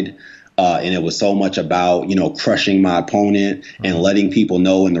pride. And it was so much about, crushing my opponent, mm-hmm. and letting people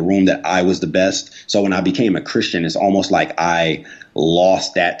know in the room that I was the best. So when I became a Christian, it's almost like I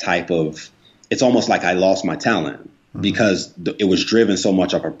lost it's almost like I lost my talent. Because it was driven so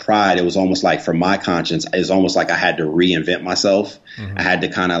much of a pride. It was almost like, for my conscience, it's almost like I had to reinvent myself. Mm-hmm. I had to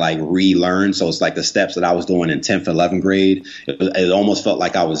kind of like relearn. So it's like the steps that I was doing in 10th, 11th grade, it almost felt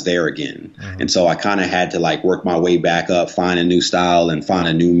like I was there again. Mm-hmm. And so I kind of had to like work my way back up, find a new style and find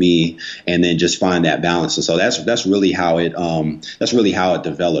a new me, and then just find that balance. And so that's really how it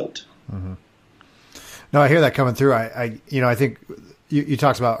developed. Mm-hmm. No, I hear that coming through. I think you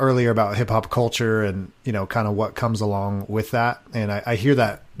talked about earlier about hip hop culture and, kind of what comes along with that. And I hear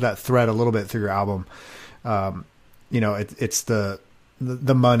that thread a little bit through your album. It's the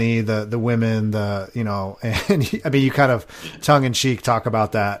money, the women, and I mean, you kind of tongue in cheek talk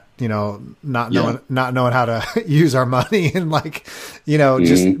about that, not knowing how to use our money, and like, mm-hmm.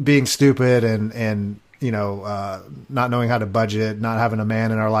 just being stupid and not knowing how to budget, not having a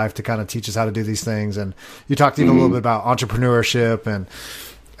man in our life to kind of teach us how to do these things. And you talked even, mm-hmm. a little bit about entrepreneurship and,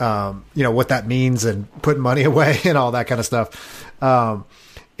 what that means, and putting money away and all that kind of stuff.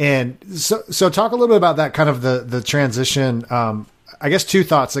 And so talk a little bit about that, kind of the transition. I guess two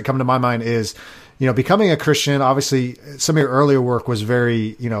thoughts that come to my mind is, becoming a Christian. Obviously some of your earlier work was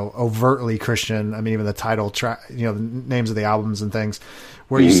very, overtly Christian. I mean, even the title track, the names of the albums and things,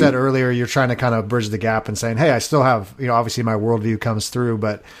 where you said earlier, you're trying to kind of bridge the gap and saying, hey, I still have, obviously my worldview comes through,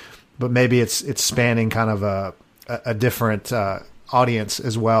 but maybe it's spanning kind of a different audience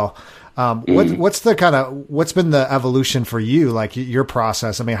as well. What's been the evolution for you, like your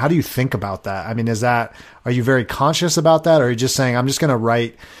process? I mean, how do you think about that? I mean, are you very conscious about that? Or are you just saying, I'm just going to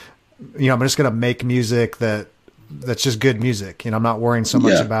write, I'm just going to make music that's just good music. I'm not worrying so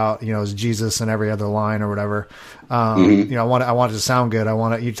much about, is Jesus in every other line or whatever. I want it to sound good.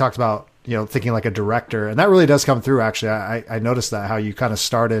 You talked about, thinking like a director. And that really does come through. Actually, I noticed that how you kind of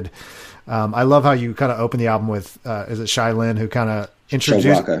started. I love how you kind of open the album with, is it Shai Lin who kind of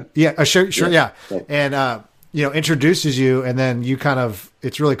introduced, yeah. And, introduces you, and then you kind of,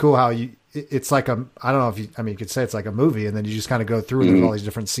 it's really cool how it's like I don't know if you could say it's like a movie, and then you just kind of go through and there's all these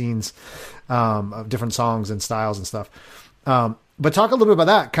different scenes, of different songs and styles and stuff. But talk a little bit about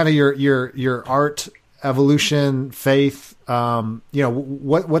that, kind of your art evolution, faith,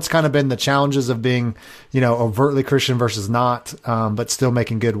 what's kind of been the challenges of being, overtly Christian versus not, but still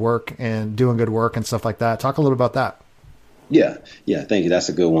making good work and doing good work and stuff like that. Talk a little about that. Yeah. Thank you. That's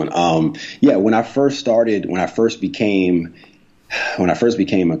a good one. When I first became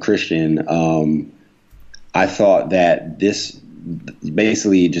a Christian, I thought that this,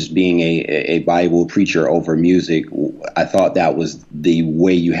 basically just being a Bible preacher over music, I thought that was the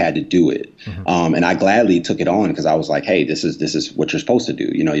way you had to do it. Mm-hmm. And I gladly took it on because I was like, hey, this is what you're supposed to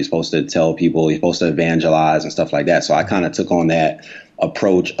do. You're supposed to tell people, you're supposed to evangelize and stuff like that. So I kind of took on that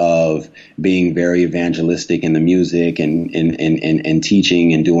approach of being very evangelistic in the music and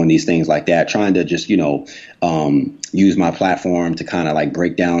teaching and doing these things like that, trying to just, use my platform to kind of like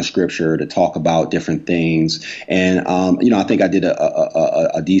break down scripture, to talk about different things. And, I think I did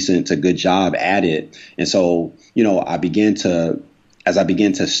a decent to good job at it. And so, as I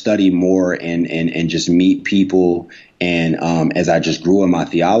began to study more and just meet people, and as I just grew in my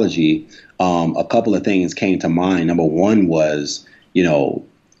theology, a couple of things came to mind. Number one was,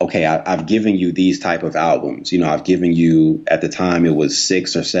 okay, I've given you these type of albums. I've given you, at the time, it was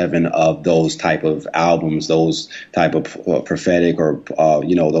 6 or 7 of those type of albums, those type of prophetic or,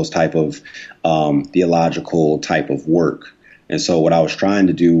 those type of theological type of work. And so what I was trying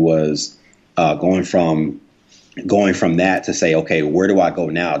to do was going from that to say, okay, where do I go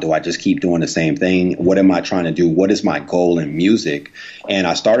now? Do I just keep doing the same thing? What am I trying to do? What is my goal in music? And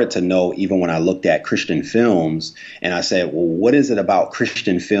I started to know, even when I looked at Christian films, and I said, well, what is it about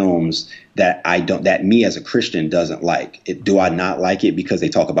Christian films that me as a Christian doesn't like? Do I not like it because they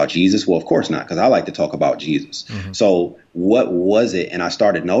talk about Jesus? Well, of course not, because I like to talk about Jesus. Mm-hmm. So what was it? And I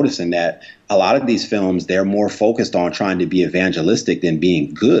started noticing that a lot of these films, they're more focused on trying to be evangelistic than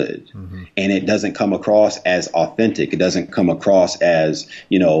being good. Mm-hmm. And it doesn't come across as authentic. It doesn't come across as,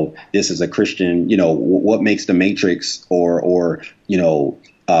 this is a Christian, what makes The Matrix or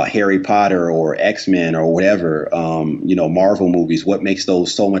Harry Potter or X-Men or whatever, Marvel movies, what makes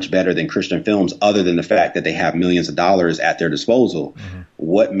those so much better than Christian films, other than the fact that they have millions of dollars at their disposal? Mm-hmm.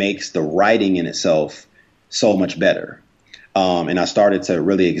 What makes the writing in itself so much better? And I started to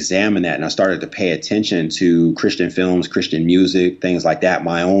really examine that, and I started to pay attention to Christian films, Christian music, things like that,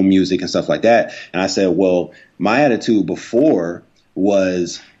 my own music and stuff like that. And I said, well, my attitude before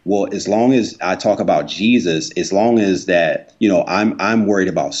was, well, as long as I talk about Jesus, as long as that, I'm worried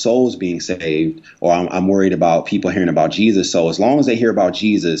about souls being saved, or I'm worried about people hearing about Jesus. So as long as they hear about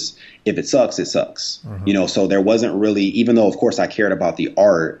Jesus, if it sucks, it sucks. Mm-hmm. So there wasn't really, even though, of course, I cared about the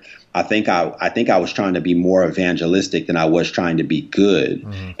art, I think I was trying to be more evangelistic than I was trying to be good.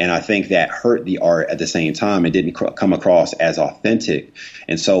 Mm-hmm. And I think that hurt the art at the same time. It didn't come across as authentic.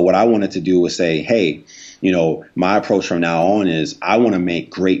 And so what I wanted to do was say, hey, my approach from now on is I want to make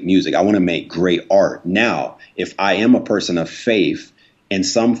great music. I want to make great art. Now, if I am a person of faith, in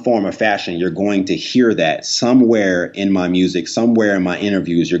some form or fashion, you're going to hear that somewhere in my music, somewhere in my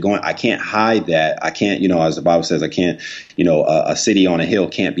interviews. I can't hide that. I can't, as the Bible says, I can't, a city on a hill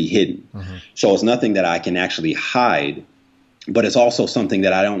can't be hidden. Mm-hmm. So it's nothing that I can actually hide. But it's also something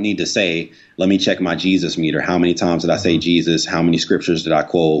that I don't need to say, let me check my Jesus meter. How many times did I say Jesus? How many scriptures did I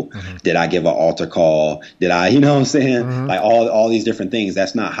quote? Mm-hmm. Did I give an altar call? Did I, what I'm saying? Mm-hmm. Like all these different things.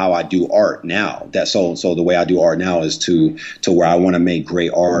 That's not how I do art now. So the way I do art now is to where I want to make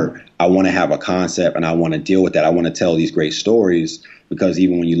great art. I want to have a concept and I want to deal with that. I want to tell these great stories, because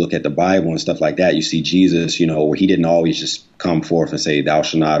even when you look at the Bible and stuff like that, you see Jesus, where he didn't always just come forth and say, thou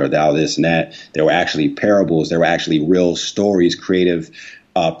shalt not, or thou this and that. There were actually parables. There were actually real stories, creative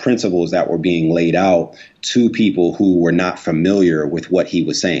principles that were being laid out to people who were not familiar with what he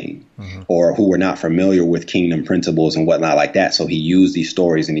was saying, mm-hmm. or who were not familiar with kingdom principles and whatnot like that. So he used these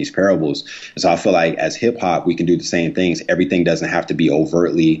stories and these parables. And so I feel like as hip hop, we can do the same things. Everything doesn't have to be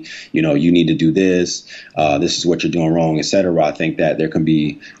overtly, you need to do this. This is what you're doing wrong, etc. I think that there can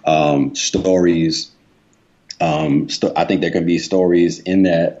be stories. I think there can be stories in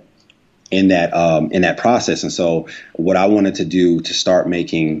that process. And so what I wanted to do to start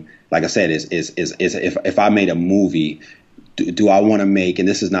making, like I said, is if I made a movie, do I want to make, and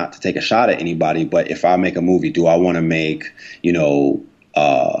this is not to take a shot at anybody, but if I make a movie, do I want to make,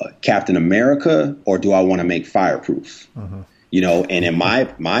 Captain America, or do I want to make Fireproof? Mm-hmm. And in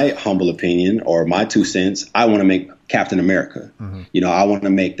my humble opinion, or my 2 cents, I want to make Captain America. I want to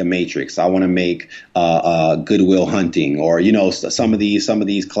make The Matrix. I want to make Good Will Hunting, or some of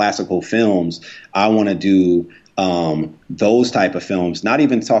these classical films. I want to do those type of films, not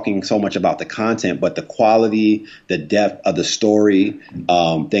even talking so much about the content, but the quality, the depth of the story,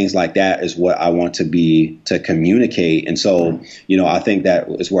 things like that is what I want to communicate. And so, I think that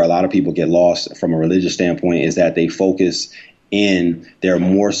is where a lot of people get lost from a religious standpoint, is that they focus they're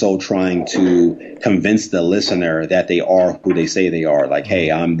more so trying to convince the listener that they are who they say they are. Like,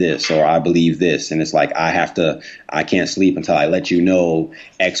 hey, I'm this, or I believe this. And it's like, I can't sleep until I let you know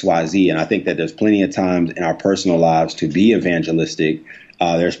X, Y, Z. And I think that there's plenty of times in our personal lives to be evangelistic.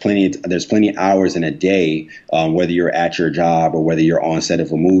 There's plenty hours in a day, whether you're at your job or whether you're on set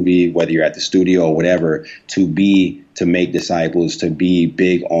of a movie, whether you're at the studio or whatever, to make disciples, to be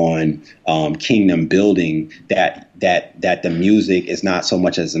big on kingdom building, that the music is not so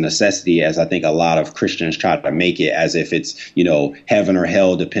much as a necessity as I think a lot of Christians try to make it, as if it's, heaven or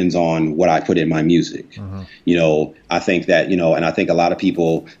hell depends on what I put in my music. I think that, and I think a lot of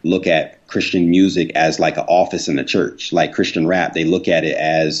people look at Christian music as like an office in the church, like Christian rap. They look at it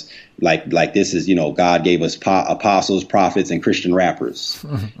as like this is, God gave us apostles, prophets, and Christian rappers.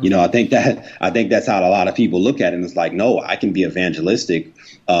 I think that's how a lot of people look at it. And it's like, no, I can be evangelistic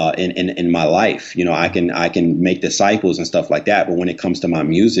in my life. I can make disciples and stuff like that. But when it comes to my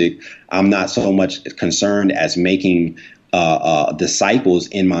music, I'm not so much concerned as making disciples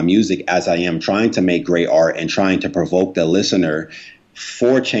in my music as I am trying to make great art and trying to provoke the listener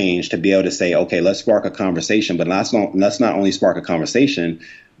for change, to be able to say, OK, let's spark a conversation. But let's not only spark a conversation,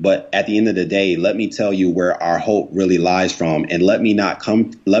 but at the end of the day, let me tell you where our hope really lies from. And let me not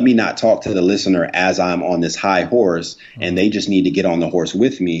talk to the listener as I'm on this high horse and they just need to get on the horse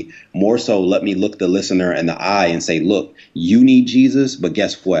with me. More so, let me look the listener in the eye and say, look, you need Jesus, but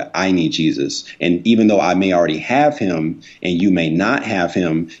guess what? I need Jesus. And even though I may already have him and you may not have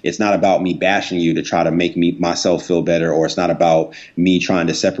him, it's not about me bashing you to try to make myself feel better, or it's not about me trying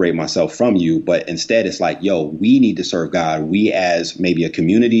to separate myself from you. But instead, it's like, yo, we need to serve God. We as maybe a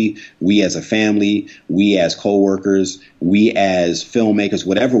community, we as a family, we as co-workers, we as filmmakers,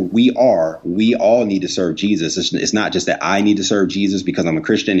 whatever we are, we all need to serve Jesus. It's not just that I need to serve Jesus because I'm a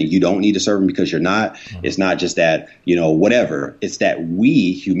Christian and you don't need to serve him because you're not. It's not just that, whatever. It's that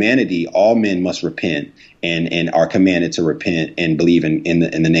we, humanity, all men must repent and are commanded to repent and believe in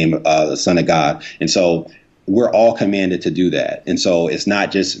the name of the Son of God. And so we're all commanded to do that. And so it's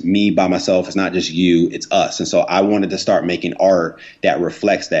not just me by myself. It's not just you. It's us. And so I wanted to start making art that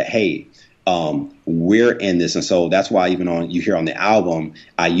reflects that, hey, we're in this. And so that's why even you hear on the album,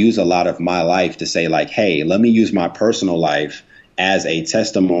 I use a lot of my life to say like, hey, let me use my personal life as a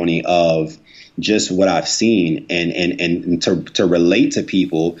testimony of just what I've seen and to relate to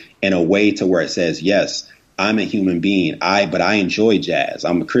people in a way to where it says, yes, I'm a human being. But I enjoy jazz.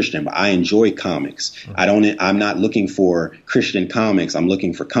 I'm a Christian, but I enjoy comics. I'm not looking for Christian comics. I'm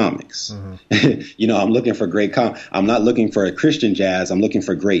looking for comics. I'm looking for great I'm not looking for a Christian jazz. I'm looking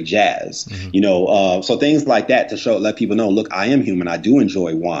for great jazz. So things like that to let people know, look, I am human. I do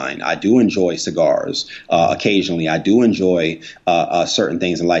enjoy wine. I do enjoy cigars occasionally. I do enjoy certain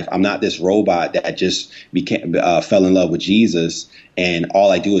things in life. I'm not this robot that just fell in love with Jesus and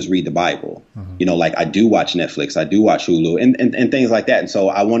all I do is read the Bible. Like I do watch Netflix, I do watch Hulu and things like that. And so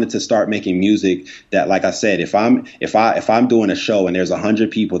I wanted to start making music that, like I said, if I'm doing a show and there's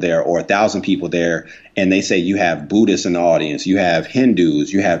 100 people there or 1,000 people there, and they say you have Buddhists in the audience, you have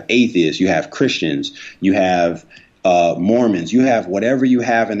Hindus, you have atheists, you have Christians, you have Mormons, you have whatever you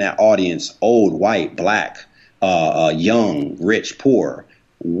have in that audience, old, white, black, young, rich, poor.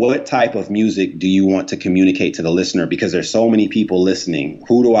 What type of music do you want to communicate to the listener? Because there's so many people listening.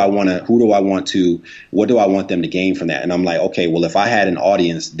 What do I want them to gain from that? And I'm like, okay, well, if I had an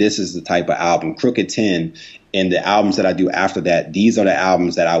audience, this is the type of album, Crooked 10, and the albums that I do after that, these are the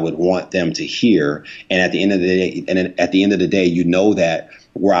albums that I would want them to hear. And at the end of the day, you know that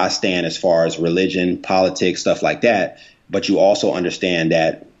where I stand as far as religion, politics, stuff like that. But you also understand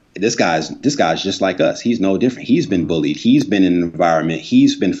that this guy's just like us. He's no different. He's been bullied. He's been in an environment.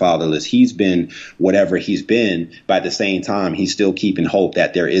 He's been fatherless. He's been whatever he's been. But at the same time, he's still keeping hope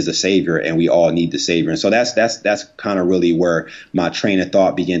that there is a savior and we all need the savior. And so that's kind of really where my train of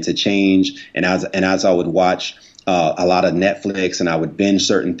thought began to change. And as I would watch a lot of Netflix and I would binge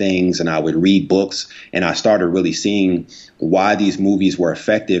certain things and I would read books, and I started really seeing why these movies were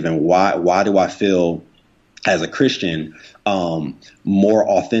effective and why do I feel as a Christian more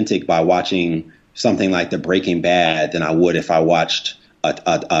authentic by watching something like The Breaking Bad than I would if I watched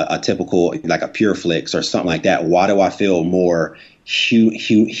a typical, like a Pure Flix or something like that? Why do I feel more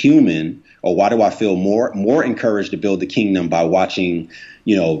human, or why do I feel more encouraged to build the kingdom by watching,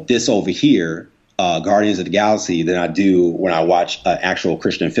 this over here, Guardians of the Galaxy, than I do when I watch an actual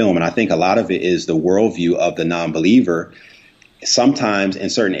Christian film? And I think a lot of it is the worldview of the non-believer. Sometimes in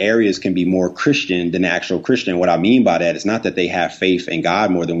certain areas can be more Christian than the actual Christian. What I mean by that is not that they have faith in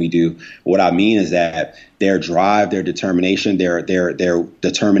God more than we do. What I mean is that their drive, their determination, their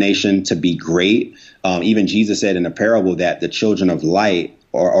determination to be great. Even Jesus said in a parable that the children of light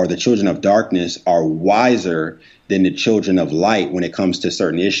or the children of darkness are wiser than the children of light when it comes to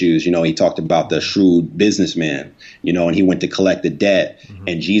certain issues. He talked about the shrewd businessman, and he went to collect the debt. Mm-hmm.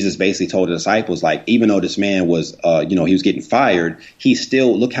 And Jesus basically told the disciples, like, even though this man was, he was getting fired, he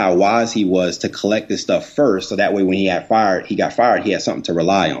still, look how wise he was to collect this stuff first. So that way, when he got fired, he had something to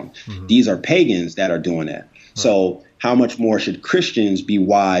rely on. Mm-hmm. These are pagans that are doing that. Right. So how much more should Christians be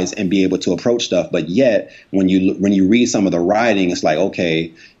wise and be able to approach stuff? But yet, when you read some of the writing, it's like,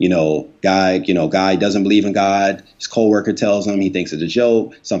 okay, guy doesn't believe in God. His coworker tells him he thinks it's a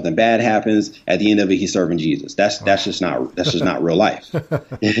joke. Something bad happens. At the end of it, he's serving Jesus. That's just not real life.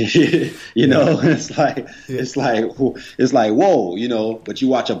 It's like whoa, But you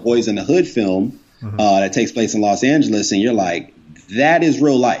watch a Boys in the Hood film that takes place in Los Angeles, and you're like, that is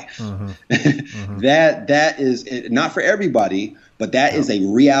real life. Mm-hmm. Mm-hmm. That is not for everybody, but that is a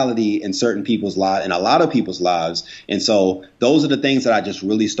reality in certain people's lives, in a lot of people's lives. And so those are the things that I just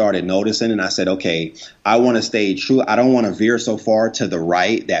really started noticing. And I said, okay, I want to stay true. I don't want to veer so far to the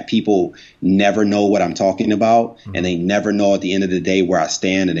right that people never know what I'm talking about. Mm-hmm. And they never know at the end of the day where I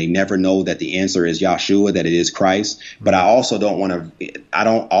stand. And they never know that the answer is Yahshua, that it is Christ. Mm-hmm. But I also don't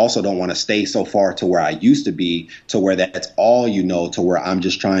want to stay so far to where I used to be, to where that's all to where I'm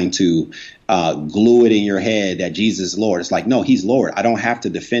just trying to glue it in your head that Jesus is Lord. It's like, no, he's Lord. I don't have to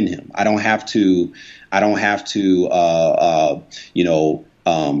defend him. I don't have to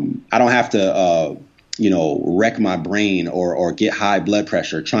wreck my brain or get high blood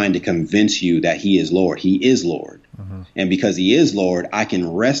pressure trying to convince you that he is Lord. He is Lord. Mm-hmm. And because he is Lord, I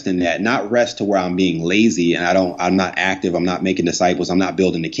can rest in that, not rest to where I'm being lazy and I'm not active. I'm not making disciples. I'm not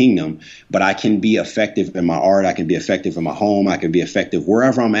building the kingdom, but I can be effective in my art. I can be effective in my home. I can be effective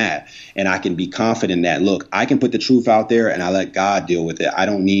wherever I'm at. And I can be confident that, look, I can put the truth out there and I let God deal with it. I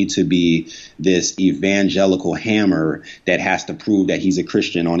don't need to be this evangelical hammer that has to prove that he's a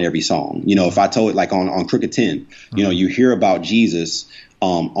Christian on every song. If I told, like on Crooked 10, you hear about Jesus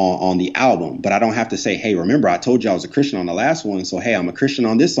on the album, but I don't have to say, hey, remember, I told you I was a Christian on the last one. So, hey, I'm a Christian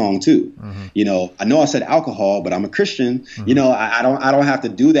on this song, too. Mm-hmm. I know I said alcohol, but I'm a Christian. Mm-hmm. I don't have to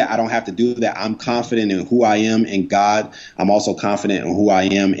do that. I don't have to do that. I'm confident in who I am in God. I'm also confident in who I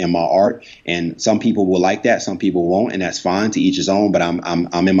am in my art. And some people will like that. Some people won't. And that's fine, to each his own. But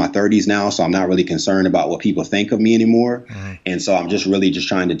I'm in my 30s now, so I'm not really concerned about what people think of me anymore. Mm-hmm. And so I'm just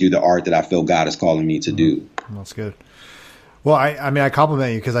trying to do the art that I feel God is calling me to do. That's good. Well, I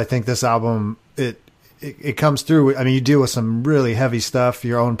compliment you because I think this album, it comes through. I mean, you deal with some really heavy stuff,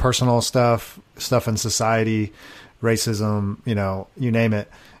 your own personal stuff in society, racism, you name it.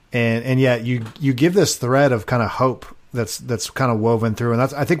 And yet you give this thread of kind of hope that's kind of woven through. And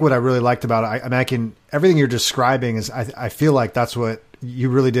that's, I think, what I really liked about it. Everything you're describing is, I feel like that's what you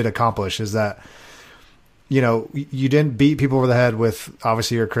really did accomplish, is that, you didn't beat people over the head with,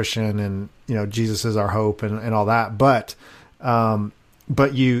 obviously you're a Christian and, Jesus is our hope and all that. But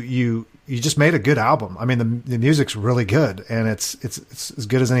you just made a good album. I mean, the music's really good, and it's as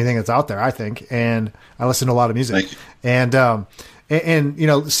good as anything that's out there, I think. And I listen to a lot of music. And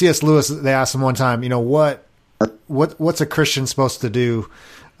C.S. Lewis, they asked him one time, what's a Christian supposed to do,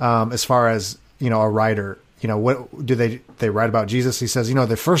 as far as, a writer, what do they write about Jesus? He says,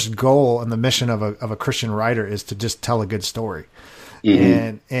 the first goal and the mission of a Christian writer is to just tell a good story.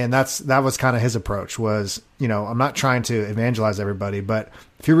 Mm-hmm. And that was kind of his approach, was, I'm not trying to evangelize everybody, but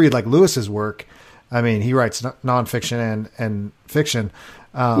if you read like Lewis's work, I mean, he writes nonfiction and fiction.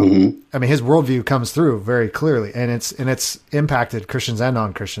 I mean, his worldview comes through very clearly, and it's impacted Christians and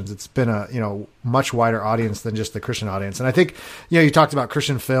non-Christians. It's been a, much wider audience than just the Christian audience. And I think, you talked about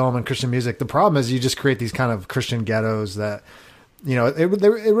Christian film and Christian music. The problem is you just create these kind of Christian ghettos that, it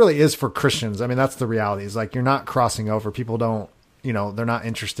really is for Christians. I mean, that's the reality. Is like, you're not crossing over. People don't, they're not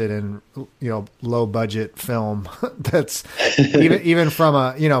interested in, low budget film that's even from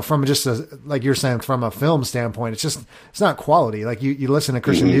a, from just like you're saying, from a film standpoint, it's not quality. Like you listen to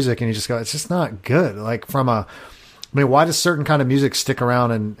Christian music and you just go, it's just not good. Like from a I mean, why does certain kind of music stick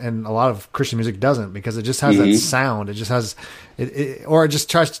around and a lot of Christian music doesn't? Because it just has that sound. It just has or it just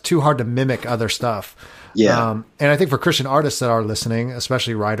tries too hard to mimic other stuff. Yeah. And I think for Christian artists that are listening,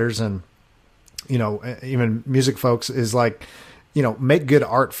 especially writers and, you know, even music folks, is like, you know, make good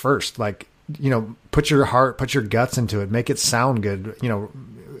art first. Like, you know, put your heart, put your guts into it, make it sound good, you know,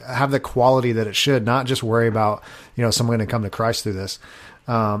 have the quality that it should, not just worry about, you know, someone going to come to Christ through this.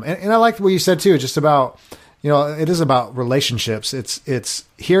 And I liked what you said too, just about, you know, it is about relationships. It's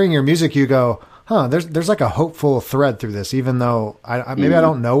hearing your music, you go, huh, there's like a hopeful thread through this, even though maybe I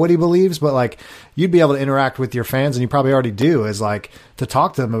don't know what he believes, but like you'd be able to interact with your fans, and you probably already do, is like to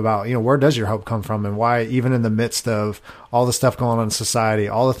talk to them about, you know, where does your hope come from, and why, even in the midst of all the stuff going on in society,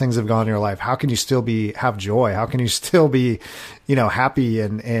 all the things that have gone in your life, how can you still have joy? How can you still be, you know, happy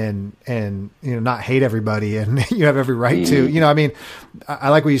and, you know, not hate everybody, and you have every right to, you know, I mean, I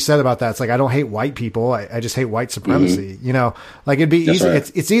like what you said about that. It's like, I don't hate white people. I just hate white supremacy, you know, like it'd be easy.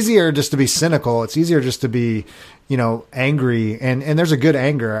 Right. It's easier just to be cynical. It's easier just to be, you know, angry, and there's a good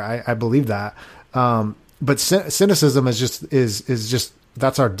anger. I believe that. But cynicism is just,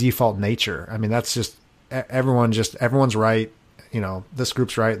 that's our default nature. I mean, that's just everyone's right. You know, this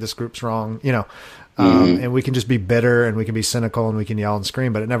group's right, this group's wrong, you know, and we can just be bitter, and we can be cynical, and we can yell and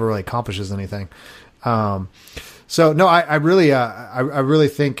scream, but it never really accomplishes anything. So no, I really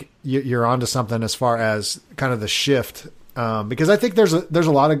think you're onto something as far as kind of the shift. Because I think there's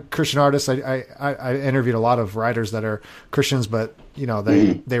a lot of Christian artists. I interviewed a lot of writers that are Christians, but you know,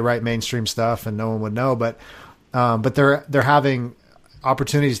 they write mainstream stuff and no one would know, but they're having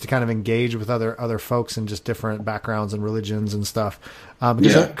opportunities to kind of engage with other folks in just different backgrounds and religions and stuff.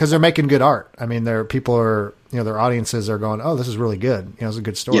 Because they're making good art. I mean, people are, you know, their audiences are going, oh, this is really good. You know, it's a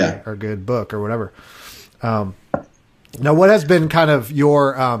good story or a good book or whatever. Now what has been kind of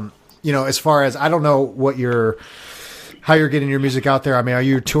your, you know, as far as, I don't know how you're getting your music out there. I mean, are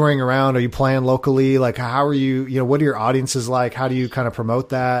you touring around? Are you playing locally? Like, how are you, you know, what are your audiences like? How do you kind of promote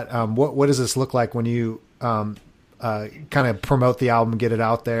that? What does this look like when you, kind of promote the album, get it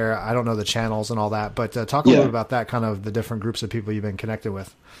out there? I don't know the channels and all that, but talk a little bit about that, kind of the different groups of people you've been connected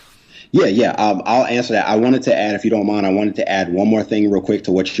with. Yeah. I'll answer that. I wanted to add, if you don't mind, one more thing real quick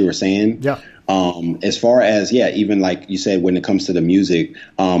to what you were saying. Yeah. As far as, even like you said, when it comes to the music,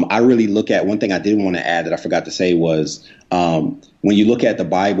 I really look at, one thing I did want to add that I forgot to say was, when you look at the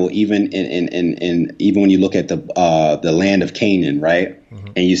Bible, even even when you look at the land of Canaan, right?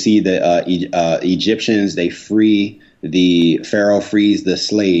 And you see the Egyptians, Pharaoh frees the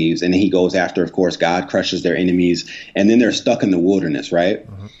slaves, and then he goes after, of course, God crushes their enemies, and then they're stuck in the wilderness, right?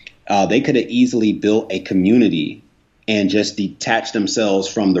 They could have easily built a community and just detach themselves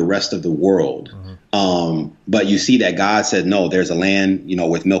from the rest of the world. But you see that God said, no, there's a land, you know,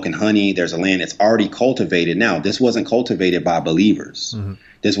 with milk and honey. There's a land that's already cultivated. Now, this wasn't cultivated by believers.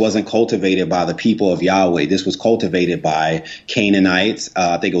 This wasn't cultivated by the people of Yahweh. This was cultivated by Canaanites.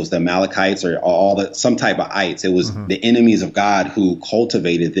 I think it was the Amalekites or some type of ites. It was the enemies of God who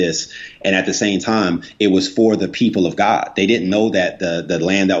cultivated this. And at the same time, it was for the people of God. They didn't know that the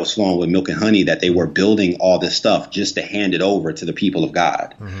land that was flowing with milk and honey, that they were building all this stuff just to hand it over to the people of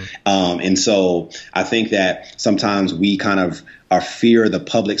God. And so I think that sometimes we kind of fear the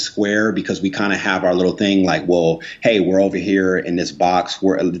public square, because we kind of have our little thing like, well, hey, we're over here in this box.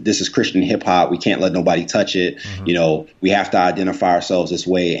 This is Christian hip hop. We can't let nobody touch it. You know, we have to identify ourselves this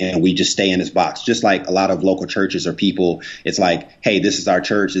way, and we just stay in this box. Just like a lot of local churches or people, it's like, hey, this is our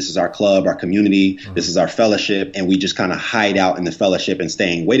church. This is our club, our community. This is our fellowship. And we just kind of hide out in the fellowship and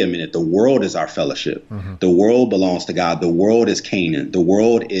saying, wait a minute, the world is our fellowship. The world belongs to God. The world is Canaan. The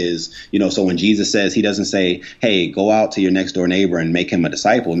world is, you know, so when Jesus says, he doesn't say, hey, go out to your next door neighbor and make him a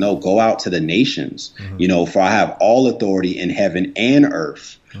disciple. No, go out to the nations, you know, for I have all authority in heaven and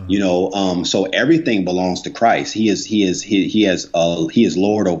earth, you know, so everything belongs to Christ. He is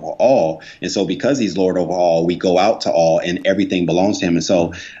Lord over all. And so because he's Lord over all, we go out to all, and everything belongs to him. And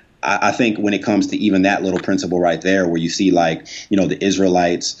so I think when it comes to even that little principle right there, where you see, like, you know, the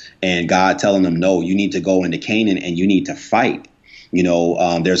Israelites and God telling them, no, you need to go into Canaan and you need to fight. You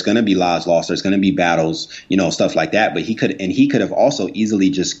know, there's going to be lives lost. There's going to be battles, you know, stuff like that. But he could have also easily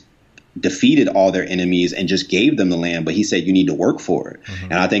just defeated all their enemies and just gave them the land. But he said, you need to work for it.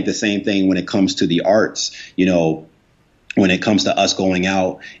 And I think the same thing when it comes to the arts, you know, when it comes to us going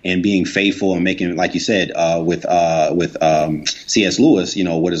out and being faithful and making, like you said, with C.S. Lewis, you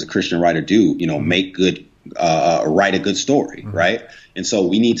know, what does a Christian writer do? You know, write a good story, right? And so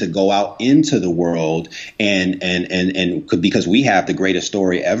we need to go out into the world and because we have the greatest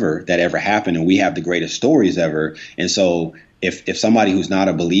story ever that ever happened, and we have the greatest stories ever. And so if somebody who's not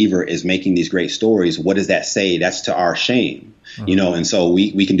a believer is making these great stories, what does that say? That's to our shame, you know, and so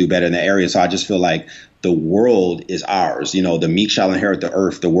we can do better in that area. So I just feel like the world is ours. You know, the meek shall inherit the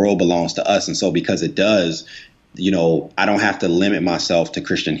earth. The world belongs to us. And so because it does, you know, I don't have to limit myself to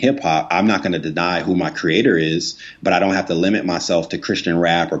Christian hip hop. I'm not going to deny who my creator is, but I don't have to limit myself to Christian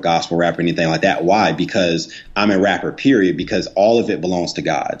rap or gospel rap or anything like that. Why? Because I'm a rapper, period, because all of it belongs to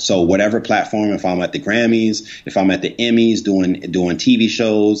God. So whatever platform, if I'm at the Grammys, if I'm at the Emmys doing TV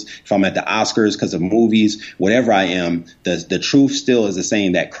shows, if I'm at the Oscars because of movies, whatever I am, the truth still is the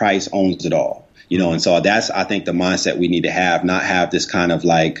same, that Christ owns it all. You know, and so that's, I think, the mindset we need to have, not have this kind of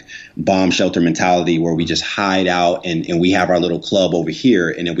like bomb shelter mentality where we just hide out and we have our little club over here.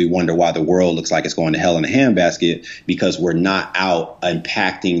 And then we wonder why the world looks like it's going to hell in a handbasket, because we're not out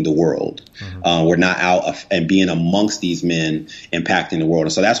impacting the world. We're not out and being amongst these men impacting the world.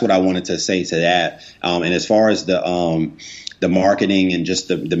 And so that's what I wanted to say to that. And as far as the marketing and just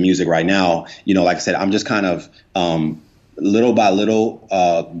the music right now, you know, like I said, I'm just kind of little by little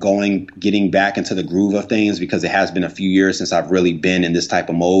getting back into the groove of things, because it has been a few years since I've really been in this type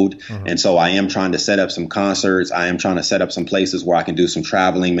of mode. And so I am trying to set up some concerts. I am trying to set up some places where I can do some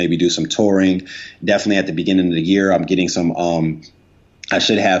traveling, maybe do some touring. Definitely at the beginning of the year, I'm getting some I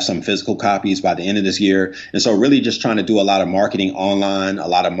should have some physical copies by the end of this year. And so really just trying to do a lot of marketing online, a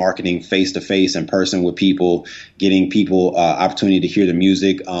lot of marketing face to face in person with people, getting people opportunity to hear the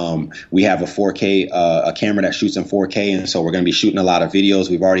music. We have a 4K, a camera that shoots in 4K. And so we're going to be shooting a lot of videos.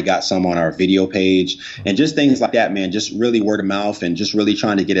 We've already got some on our video page and just things like that, man, just really word of mouth and just really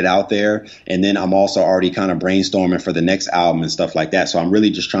trying to get it out there. And then I'm also already kind of brainstorming for the next album and stuff like that. So I'm really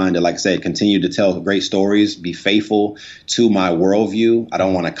just trying to, like I said, continue to tell great stories, be faithful to my worldview. I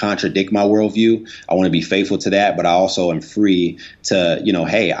don't want to contradict my worldview. I want to be faithful to that, but I also am free to, you know,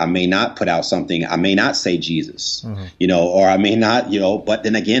 hey, I may not put out something. I may not say Jesus, you know, or I may not, you know, but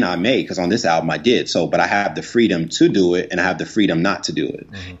then again, I may, because on this album I did. So, but I have the freedom to do it and I have the freedom not to do it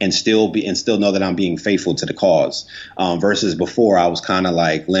and still know that I'm being faithful to the cause. Versus before, I was kind of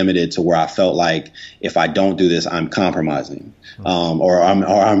like limited to where I felt like if I don't do this, I'm compromising,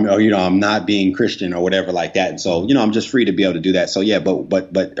 or you know, I'm not being Christian or whatever like that. And so, you know, I'm just free to be able to do that. So yeah,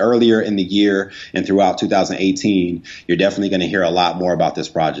 but earlier in the year and throughout 2018, you're definitely going to hear a lot more about this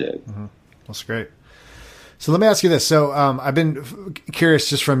project. That's great. So let me ask you this. So I've been curious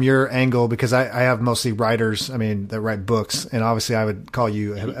just from your angle, because I have mostly writers, I mean, that write books. And obviously I would call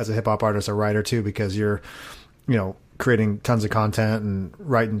you as a hip hop artist a writer too, because you're, you know, creating tons of content and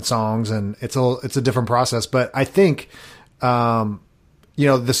writing songs, and it's a different process. But I think, you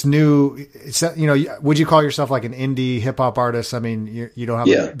know, this new, you know, would you call yourself like an indie hip hop artist? I mean, you don't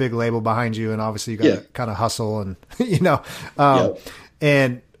have a big label behind you, and obviously you got to kind of hustle and, you know,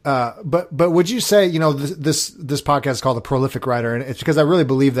 and, but would you say, you know, this podcast is called The Prolific Writer, and it's because I really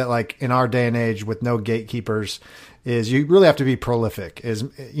believe that, like, in our day and age with no gatekeepers, is you really have to be prolific, is,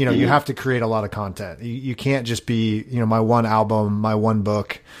 you know, you have to create a lot of content. You can't just be, you know, my one album, my one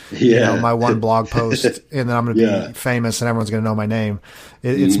book, you know, my one blog post, and then I'm going to be famous and everyone's going to know my name.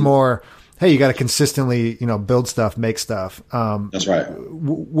 It's more, hey, you got to consistently, you know, build stuff, make stuff. That's right.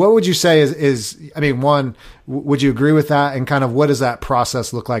 What would you say is, I mean, one, would you agree with that? And kind of what does that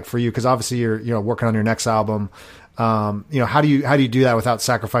process look like for you? Because obviously you're, you know, working on your next album. You know, how do you do that without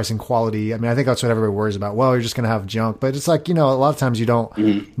sacrificing quality? I mean, I think that's what everybody worries about. Well, you're just going to have junk, but it's like, you know, a lot of times you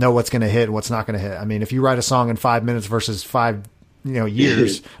don't know what's going to hit and what's not going to hit. I mean, if you write a song in 5 minutes versus 5, you know,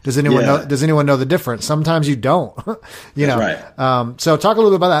 years, does anyone know the difference? Sometimes you don't, you know? Right. So talk a little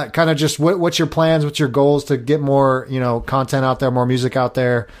bit about that, kind of just what's your plans, what's your goals to get more, you know, content out there, more music out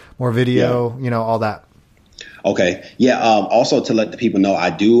there, more video, you know, all that. Okay. Yeah. Also to let the people know,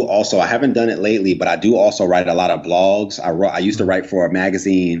 I haven't done it lately, but I do also write a lot of blogs. I used to write for a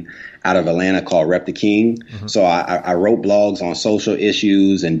magazine out of Atlanta called Rep the King. So I wrote blogs on social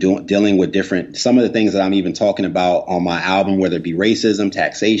issues and dealing with some of the things that I'm even talking about on my album, whether it be racism,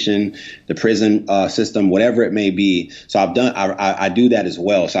 taxation, the prison system, whatever it may be. So I do that as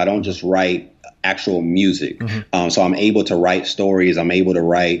well. So I don't just write actual music. So I'm able to write stories. I'm able to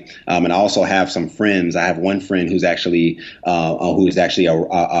write, and I also have some friends. I have one friend who's actually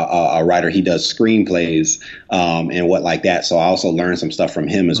a writer. He does screenplays and what like that. So I also learned some stuff from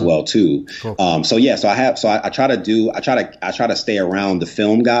him as well too. Cool. So I try to stay around the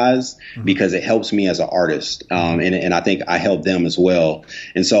film guys because it helps me as an artist, and I think I help them as well.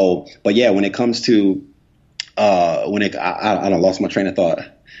 And so, but yeah, when it comes to I lost my train of thought.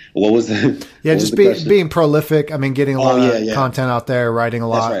 What was the being prolific? I mean, getting a lot of content out there, writing a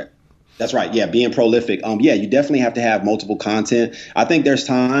lot. That's right. Yeah, being prolific. You definitely have to have multiple content. I think there's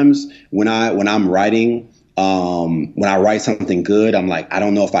times when I'm writing when I write something good, I'm like, I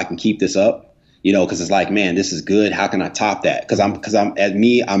don't know if I can keep this up. Because it's like, man, this is good. How can I top that? Because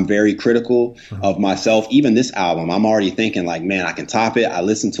I'm very critical of myself. Even this album, I'm already thinking like, man, I can top it. I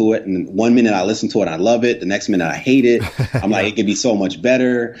listen to it, and 1 minute I listen to it, and I love it. The next minute I hate it. I'm like, it could be so much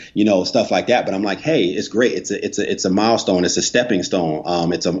better, stuff like that. But I'm like, hey, it's great. It's a milestone. It's a stepping stone.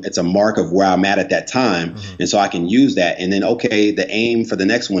 It's a mark of where I'm at that time, and so I can use that. And then, okay, the aim for the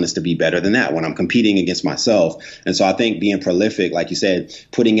next one is to be better than that when I'm competing against myself. And so I think being prolific, like you said,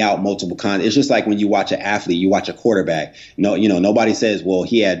 putting out multiple content, it's just like when you watch an athlete, you watch a quarterback. Nobody says, well,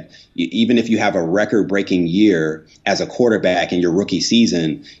 even if you have a record-breaking year as a quarterback in your rookie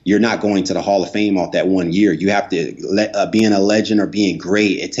season, you're not going to the Hall of Fame off that 1 year. You have to being a legend or being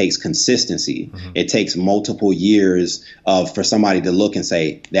great. It takes consistency. It takes multiple years for somebody to look and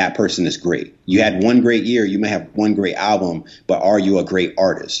say that person is great. You had one great year. You may have one great album, but are you a great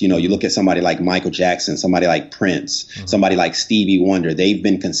artist? You look at somebody like Michael Jackson, somebody like Prince, somebody like Stevie Wonder. They've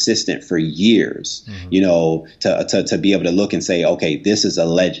been consistent for years, to be able to look and say, okay, this is a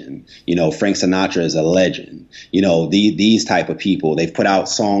legend. Frank Sinatra is a legend. These type of people, they've put out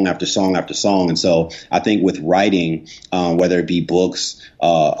song after song after song. And so I think with writing, whether it be books,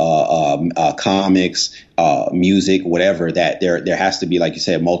 comics, music, whatever, that there has to be, like you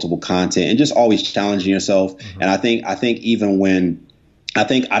said, multiple content and just always challenging yourself. And I think even when I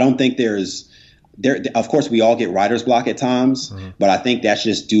don't think of course, we all get writer's block at times, but I think that's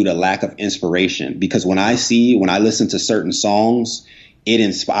just due to lack of inspiration. Because when I listen to certain songs, it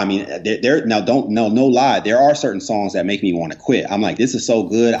inspires. I mean, no lie. There are certain songs that make me want to quit. I'm like, this is so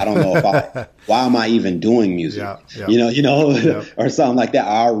good. I don't know why am I even doing music? Or something like that.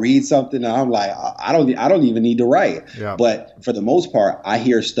 I'll read something and I'm like, I don't even need to write. Yeah. But for the most part, I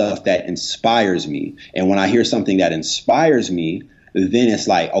hear stuff that inspires me. And when I hear something that inspires me, then it's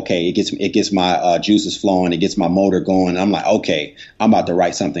like, okay, it gets my juices flowing, it gets my motor going. I'm like, okay, I'm about to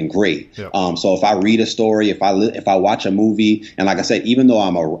write something great. Yep. So if I read a story, if I watch a movie, and like I said, even though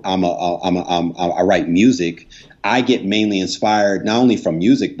I write music, I get mainly inspired not only from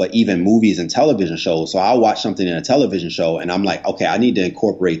music, but even movies and television shows. So I'll watch something in a television show and I'm like, okay, I need to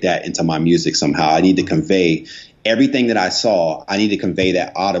incorporate that into my music somehow. I need to convey everything that I saw. I need to convey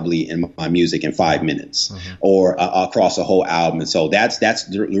that audibly in my music in 5 minutes or across a whole album. And so that's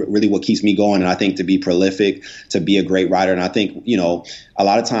really what keeps me going. And I think to be prolific, to be a great writer. And I think, a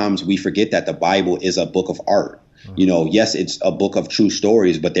lot of times we forget that the Bible is a book of art. Yes, it's a book of true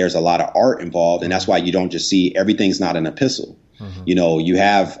stories, but there's a lot of art involved. And that's why you don't just see everything's not an epistle. You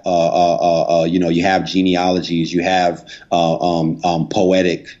have, you have genealogies, you have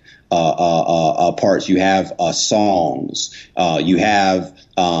poetic parts, you have songs, you have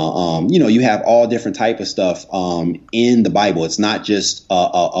you have all different type of stuff in the Bible. It's not just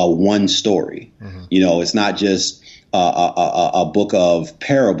a one story. It's not just a book of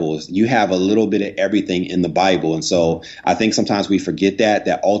parables. You have a little bit of everything in the Bible. And so I think sometimes we forget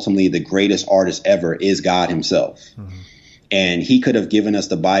that ultimately the greatest artist ever is God himself. And he could have given us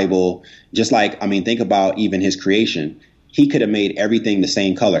the Bible just like, think about even his creation. He could have made everything the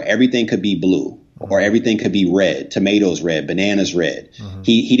same color. Everything could be blue or everything could be red, tomatoes red, bananas red.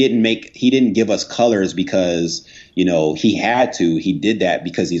 He didn't give us colors because, he had to. He did that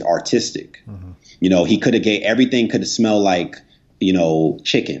because he's artistic. He could have everything could have smelled like,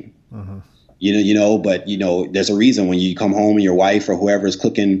 chicken. But there's a reason when you come home and your wife or whoever is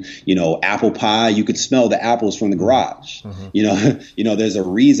cooking, apple pie, you could smell the apples from the garage. There's a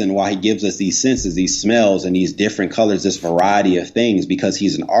reason why he gives us these senses, these smells and these different colors, this variety of things, because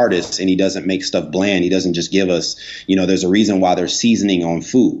he's an artist and he doesn't make stuff bland. He doesn't just give us, there's a reason why there's seasoning on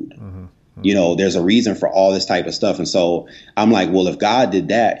food. There's a reason for all this type of stuff. And so I'm like, well, if God did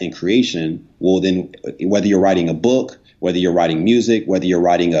that in creation, well, then whether you're writing a book, whether you're writing music, whether you're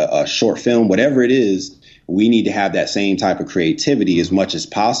writing a short film, whatever it is, we need to have that same type of creativity as much as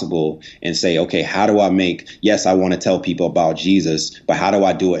possible and say, okay, how do I yes, I want to tell people about Jesus, but how do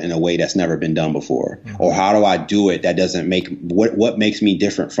I do it in a way that's never been done before? Or how do I do it that doesn't what makes me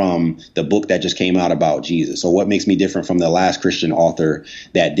different from the book that just came out about Jesus? Or what makes me different from the last Christian author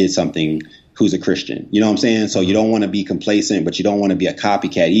that did something who's a Christian? You know what I'm saying? So you don't want to be complacent, but you don't want to be a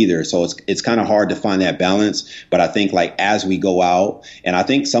copycat either. So it's kind of hard to find that balance. But I think like as we go out, and I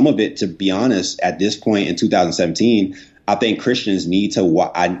think some of it, to be honest, at this point in 2017, I think Christians need to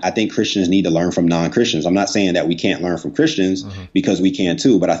learn from non-Christians. I'm not saying that we can't learn from Christians because we can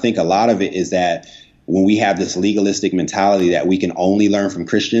too. But I think a lot of it is that when we have this legalistic mentality that we can only learn from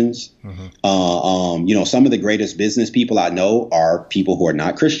Christians. Some of the greatest business people I know are people who are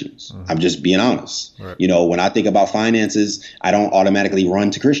not Christians. I'm just being honest. Right. When I think about finances, I don't automatically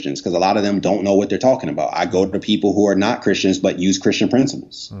run to Christians because a lot of them don't know what they're talking about. I go to people who are not Christians but use Christian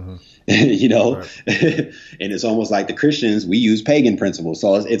principles. Right. And it's almost like the Christians, we use pagan principles.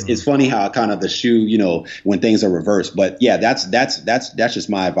 So it's funny how kind of the shoe, when things are reversed. But yeah, that's just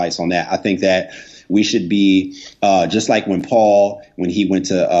my advice on that. I think that we should be just like when Paul, when he went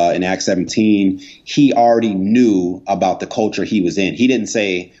to in Acts 17, he already knew about the culture he was in. He didn't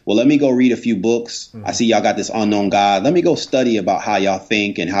say, well, let me go read a few books. I see y'all got this unknown God. Let me go study about how y'all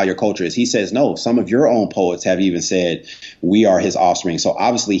think and how your culture is. He says, no, some of your own poets have even said we are his offspring. So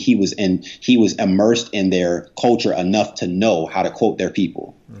obviously he was immersed in their culture enough to know how to quote their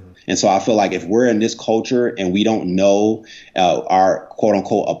people. And so I feel like if we're in this culture and we don't know our quote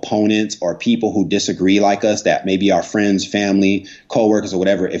unquote opponents or people who disagree like us, that maybe our friends, family, coworkers or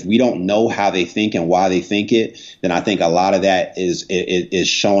whatever, if we don't know how they think and why they think it, then I think a lot of that is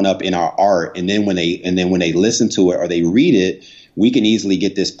shown up in our art. And then when they listen to it or they read it, we can easily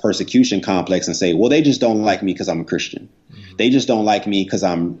get this persecution complex and say, well, they just don't like me because I'm a Christian. They just don't like me because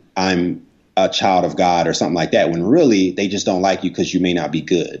I'm a child of God or something like that, when really they just don't like you because you may not be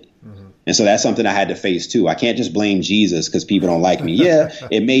good. And so that's something I had to face too. I can't just blame Jesus because people don't like me. Yeah,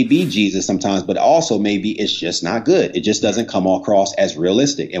 it may be Jesus sometimes, but also maybe it's just not good. It just doesn't come across as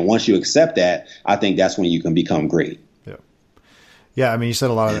realistic. And once you accept that, I think that's when you can become great. Yeah. Yeah. I mean, you said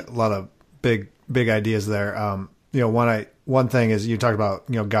a lot of big ideas there. One thing is you talked about,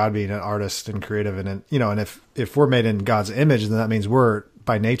 God being an artist and creative and if we're made in God's image, then that means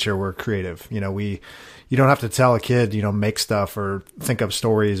by nature, we're creative. You don't have to tell a kid, make stuff or think up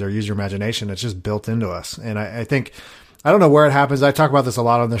stories or use your imagination. It's just built into us. And I think, I don't know where it happens. I talk about this a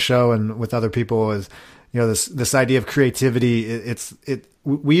lot on the show and with other people is, this idea of creativity.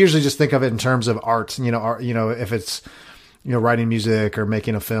 We usually just think of it in terms of art, if it's, writing music or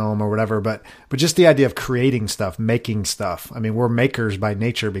making a film or whatever, but just the idea of creating stuff, making stuff. I mean, we're makers by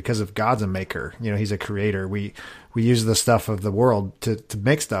nature because of God's a maker. He's a creator. We use the stuff of the world to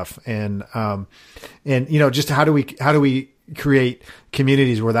make stuff. And just how do we create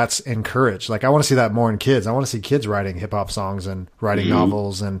communities where that's encouraged? Like, I want to see that more in kids. I want to see kids writing hip hop songs and writing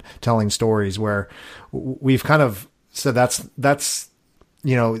novels and telling stories where we've kind of said that's,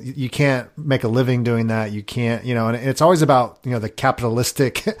 you can't make a living doing that. You can't, and it's always about, the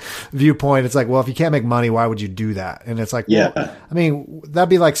capitalistic viewpoint. It's like, well, if you can't make money, why would you do that? And it's like, well, I mean, that'd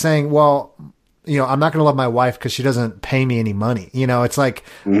be like saying, well, I'm not going to love my wife because she doesn't pay me any money. It's like,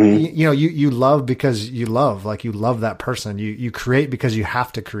 you love because you love, like you love that person. You create because you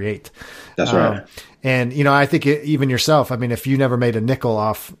have to create. That's right. And, I think even yourself, I mean, if you never made a nickel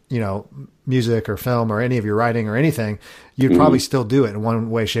off, music or film or any of your writing or anything, you'd probably still do it in one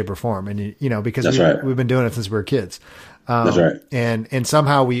way, shape or form. And, because we've been doing it since we were kids. That's right. And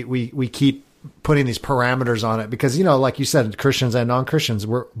somehow we keep putting these parameters on it because, like you said, Christians and non-Christians,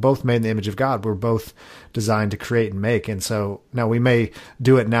 we're both made in the image of God. We're both designed to create and make. And so now we may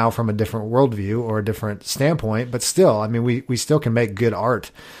do it now from a different worldview or a different standpoint, but still, I mean, we still can make good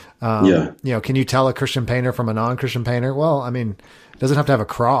art. Can you tell a Christian painter from a non-Christian painter? Well, I mean, it doesn't have to have a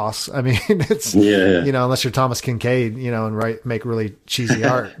cross. I mean, it's, unless you're Thomas Kincaid, and make really cheesy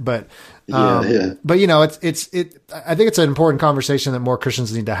art, but, but I think it's an important conversation that more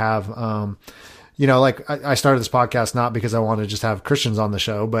Christians need to have. Like I started this podcast, not because I want to just have Christians on the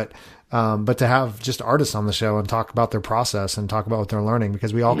show, but to have just artists on the show and talk about their process and talk about what they're learning,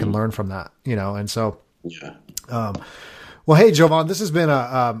 because we all can learn from that, and so, well, hey, Jovan, this has been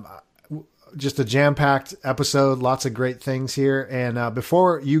just a jam-packed episode. Lots of great things here. And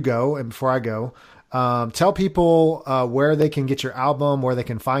before you go and before I go, tell people where they can get your album, where they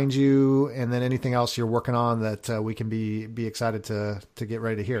can find you, and then anything else you're working on that we can be excited to get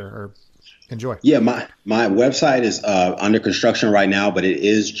ready to hear or enjoy. Yeah, my website is under construction right now, but it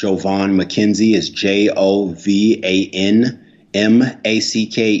is Jovan Mackenzy. It's JOVAN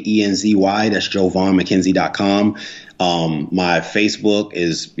MACKENZY. That's JovanMackenzy.com. My Facebook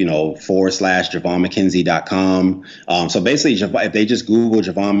is, /JovanMackenzy.com. So basically, if they just Google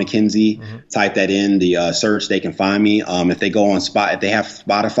Jovan Mackenzy, type that in the search, they can find me. If they go on if they have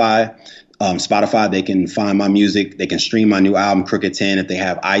Spotify, they can find my music. They can stream my new album, Crooked 10. If they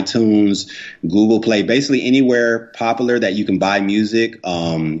have iTunes, Google Play, basically anywhere popular that you can buy music,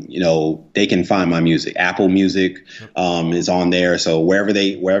 they can find my music. Apple Music is on there. So wherever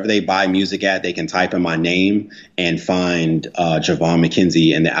they buy music at, they can type in my name and find Jovan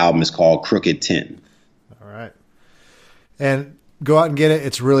Mackenzy, and the album is called Crooked 10. All right. And go out and get it.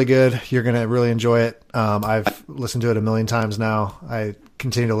 It's really good. You're going to really enjoy it. I've listened to it a million times now. I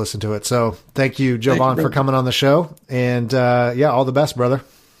continue to listen to it. So thank you, Jovan, for coming on the show. And all the best, brother.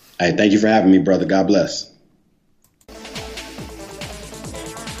 Hey, thank you for having me, brother. God bless.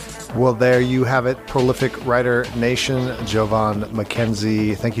 Well, there you have it. Prolific Writer Nation, Jovan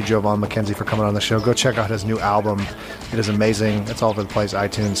Mackenzy. Thank you, Jovan Mackenzy, for coming on the show. Go check out his new album. It is amazing. It's all over the place,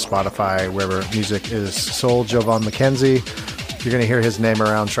 iTunes, Spotify, wherever music is sold. Jovan Mackenzy. You're going to hear his name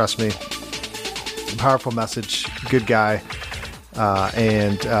around, trust me. Powerful message, good guy.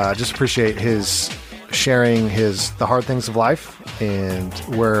 And just appreciate his sharing the hard things of life and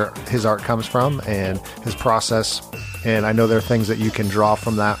where his art comes from and his process. And I know there are things that you can draw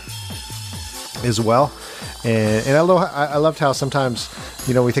from that as well. And I loved how sometimes,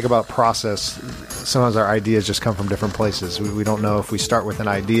 we think about process. Sometimes our ideas just come from different places. We don't know if we start with an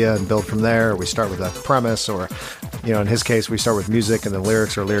idea and build from there, or we start with a premise, or, in his case, we start with music and then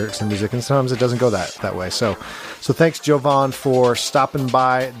lyrics, or lyrics and music. And sometimes it doesn't go that way. So thanks, Jovan, for stopping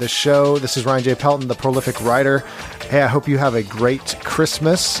by the show. This is Ryan J. Pelton, the Prolific Writer. Hey, I hope you have a great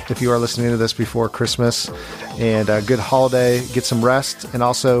Christmas if you are listening to this before Christmas, and a good holiday. Get some rest, and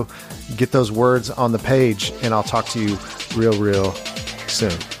also get those words on the page, and I'll talk to you real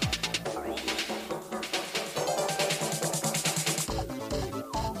soon.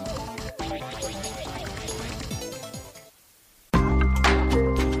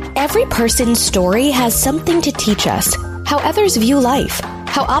 Every person's story has something to teach us. How others view life,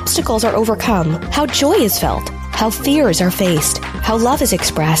 how obstacles are overcome, how joy is felt, how fears are faced, how love is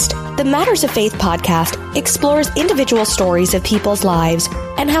expressed. The Matters of Faith podcast explores individual stories of people's lives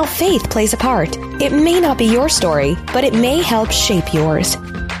and how faith plays a part. It may not be your story, but it may help shape yours.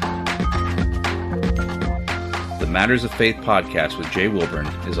 The Matters of Faith podcast with Jay Wilburn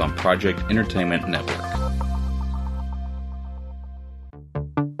is on Project Entertainment Network.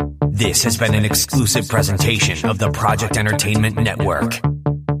 This has been an exclusive presentation of the Project Entertainment Network.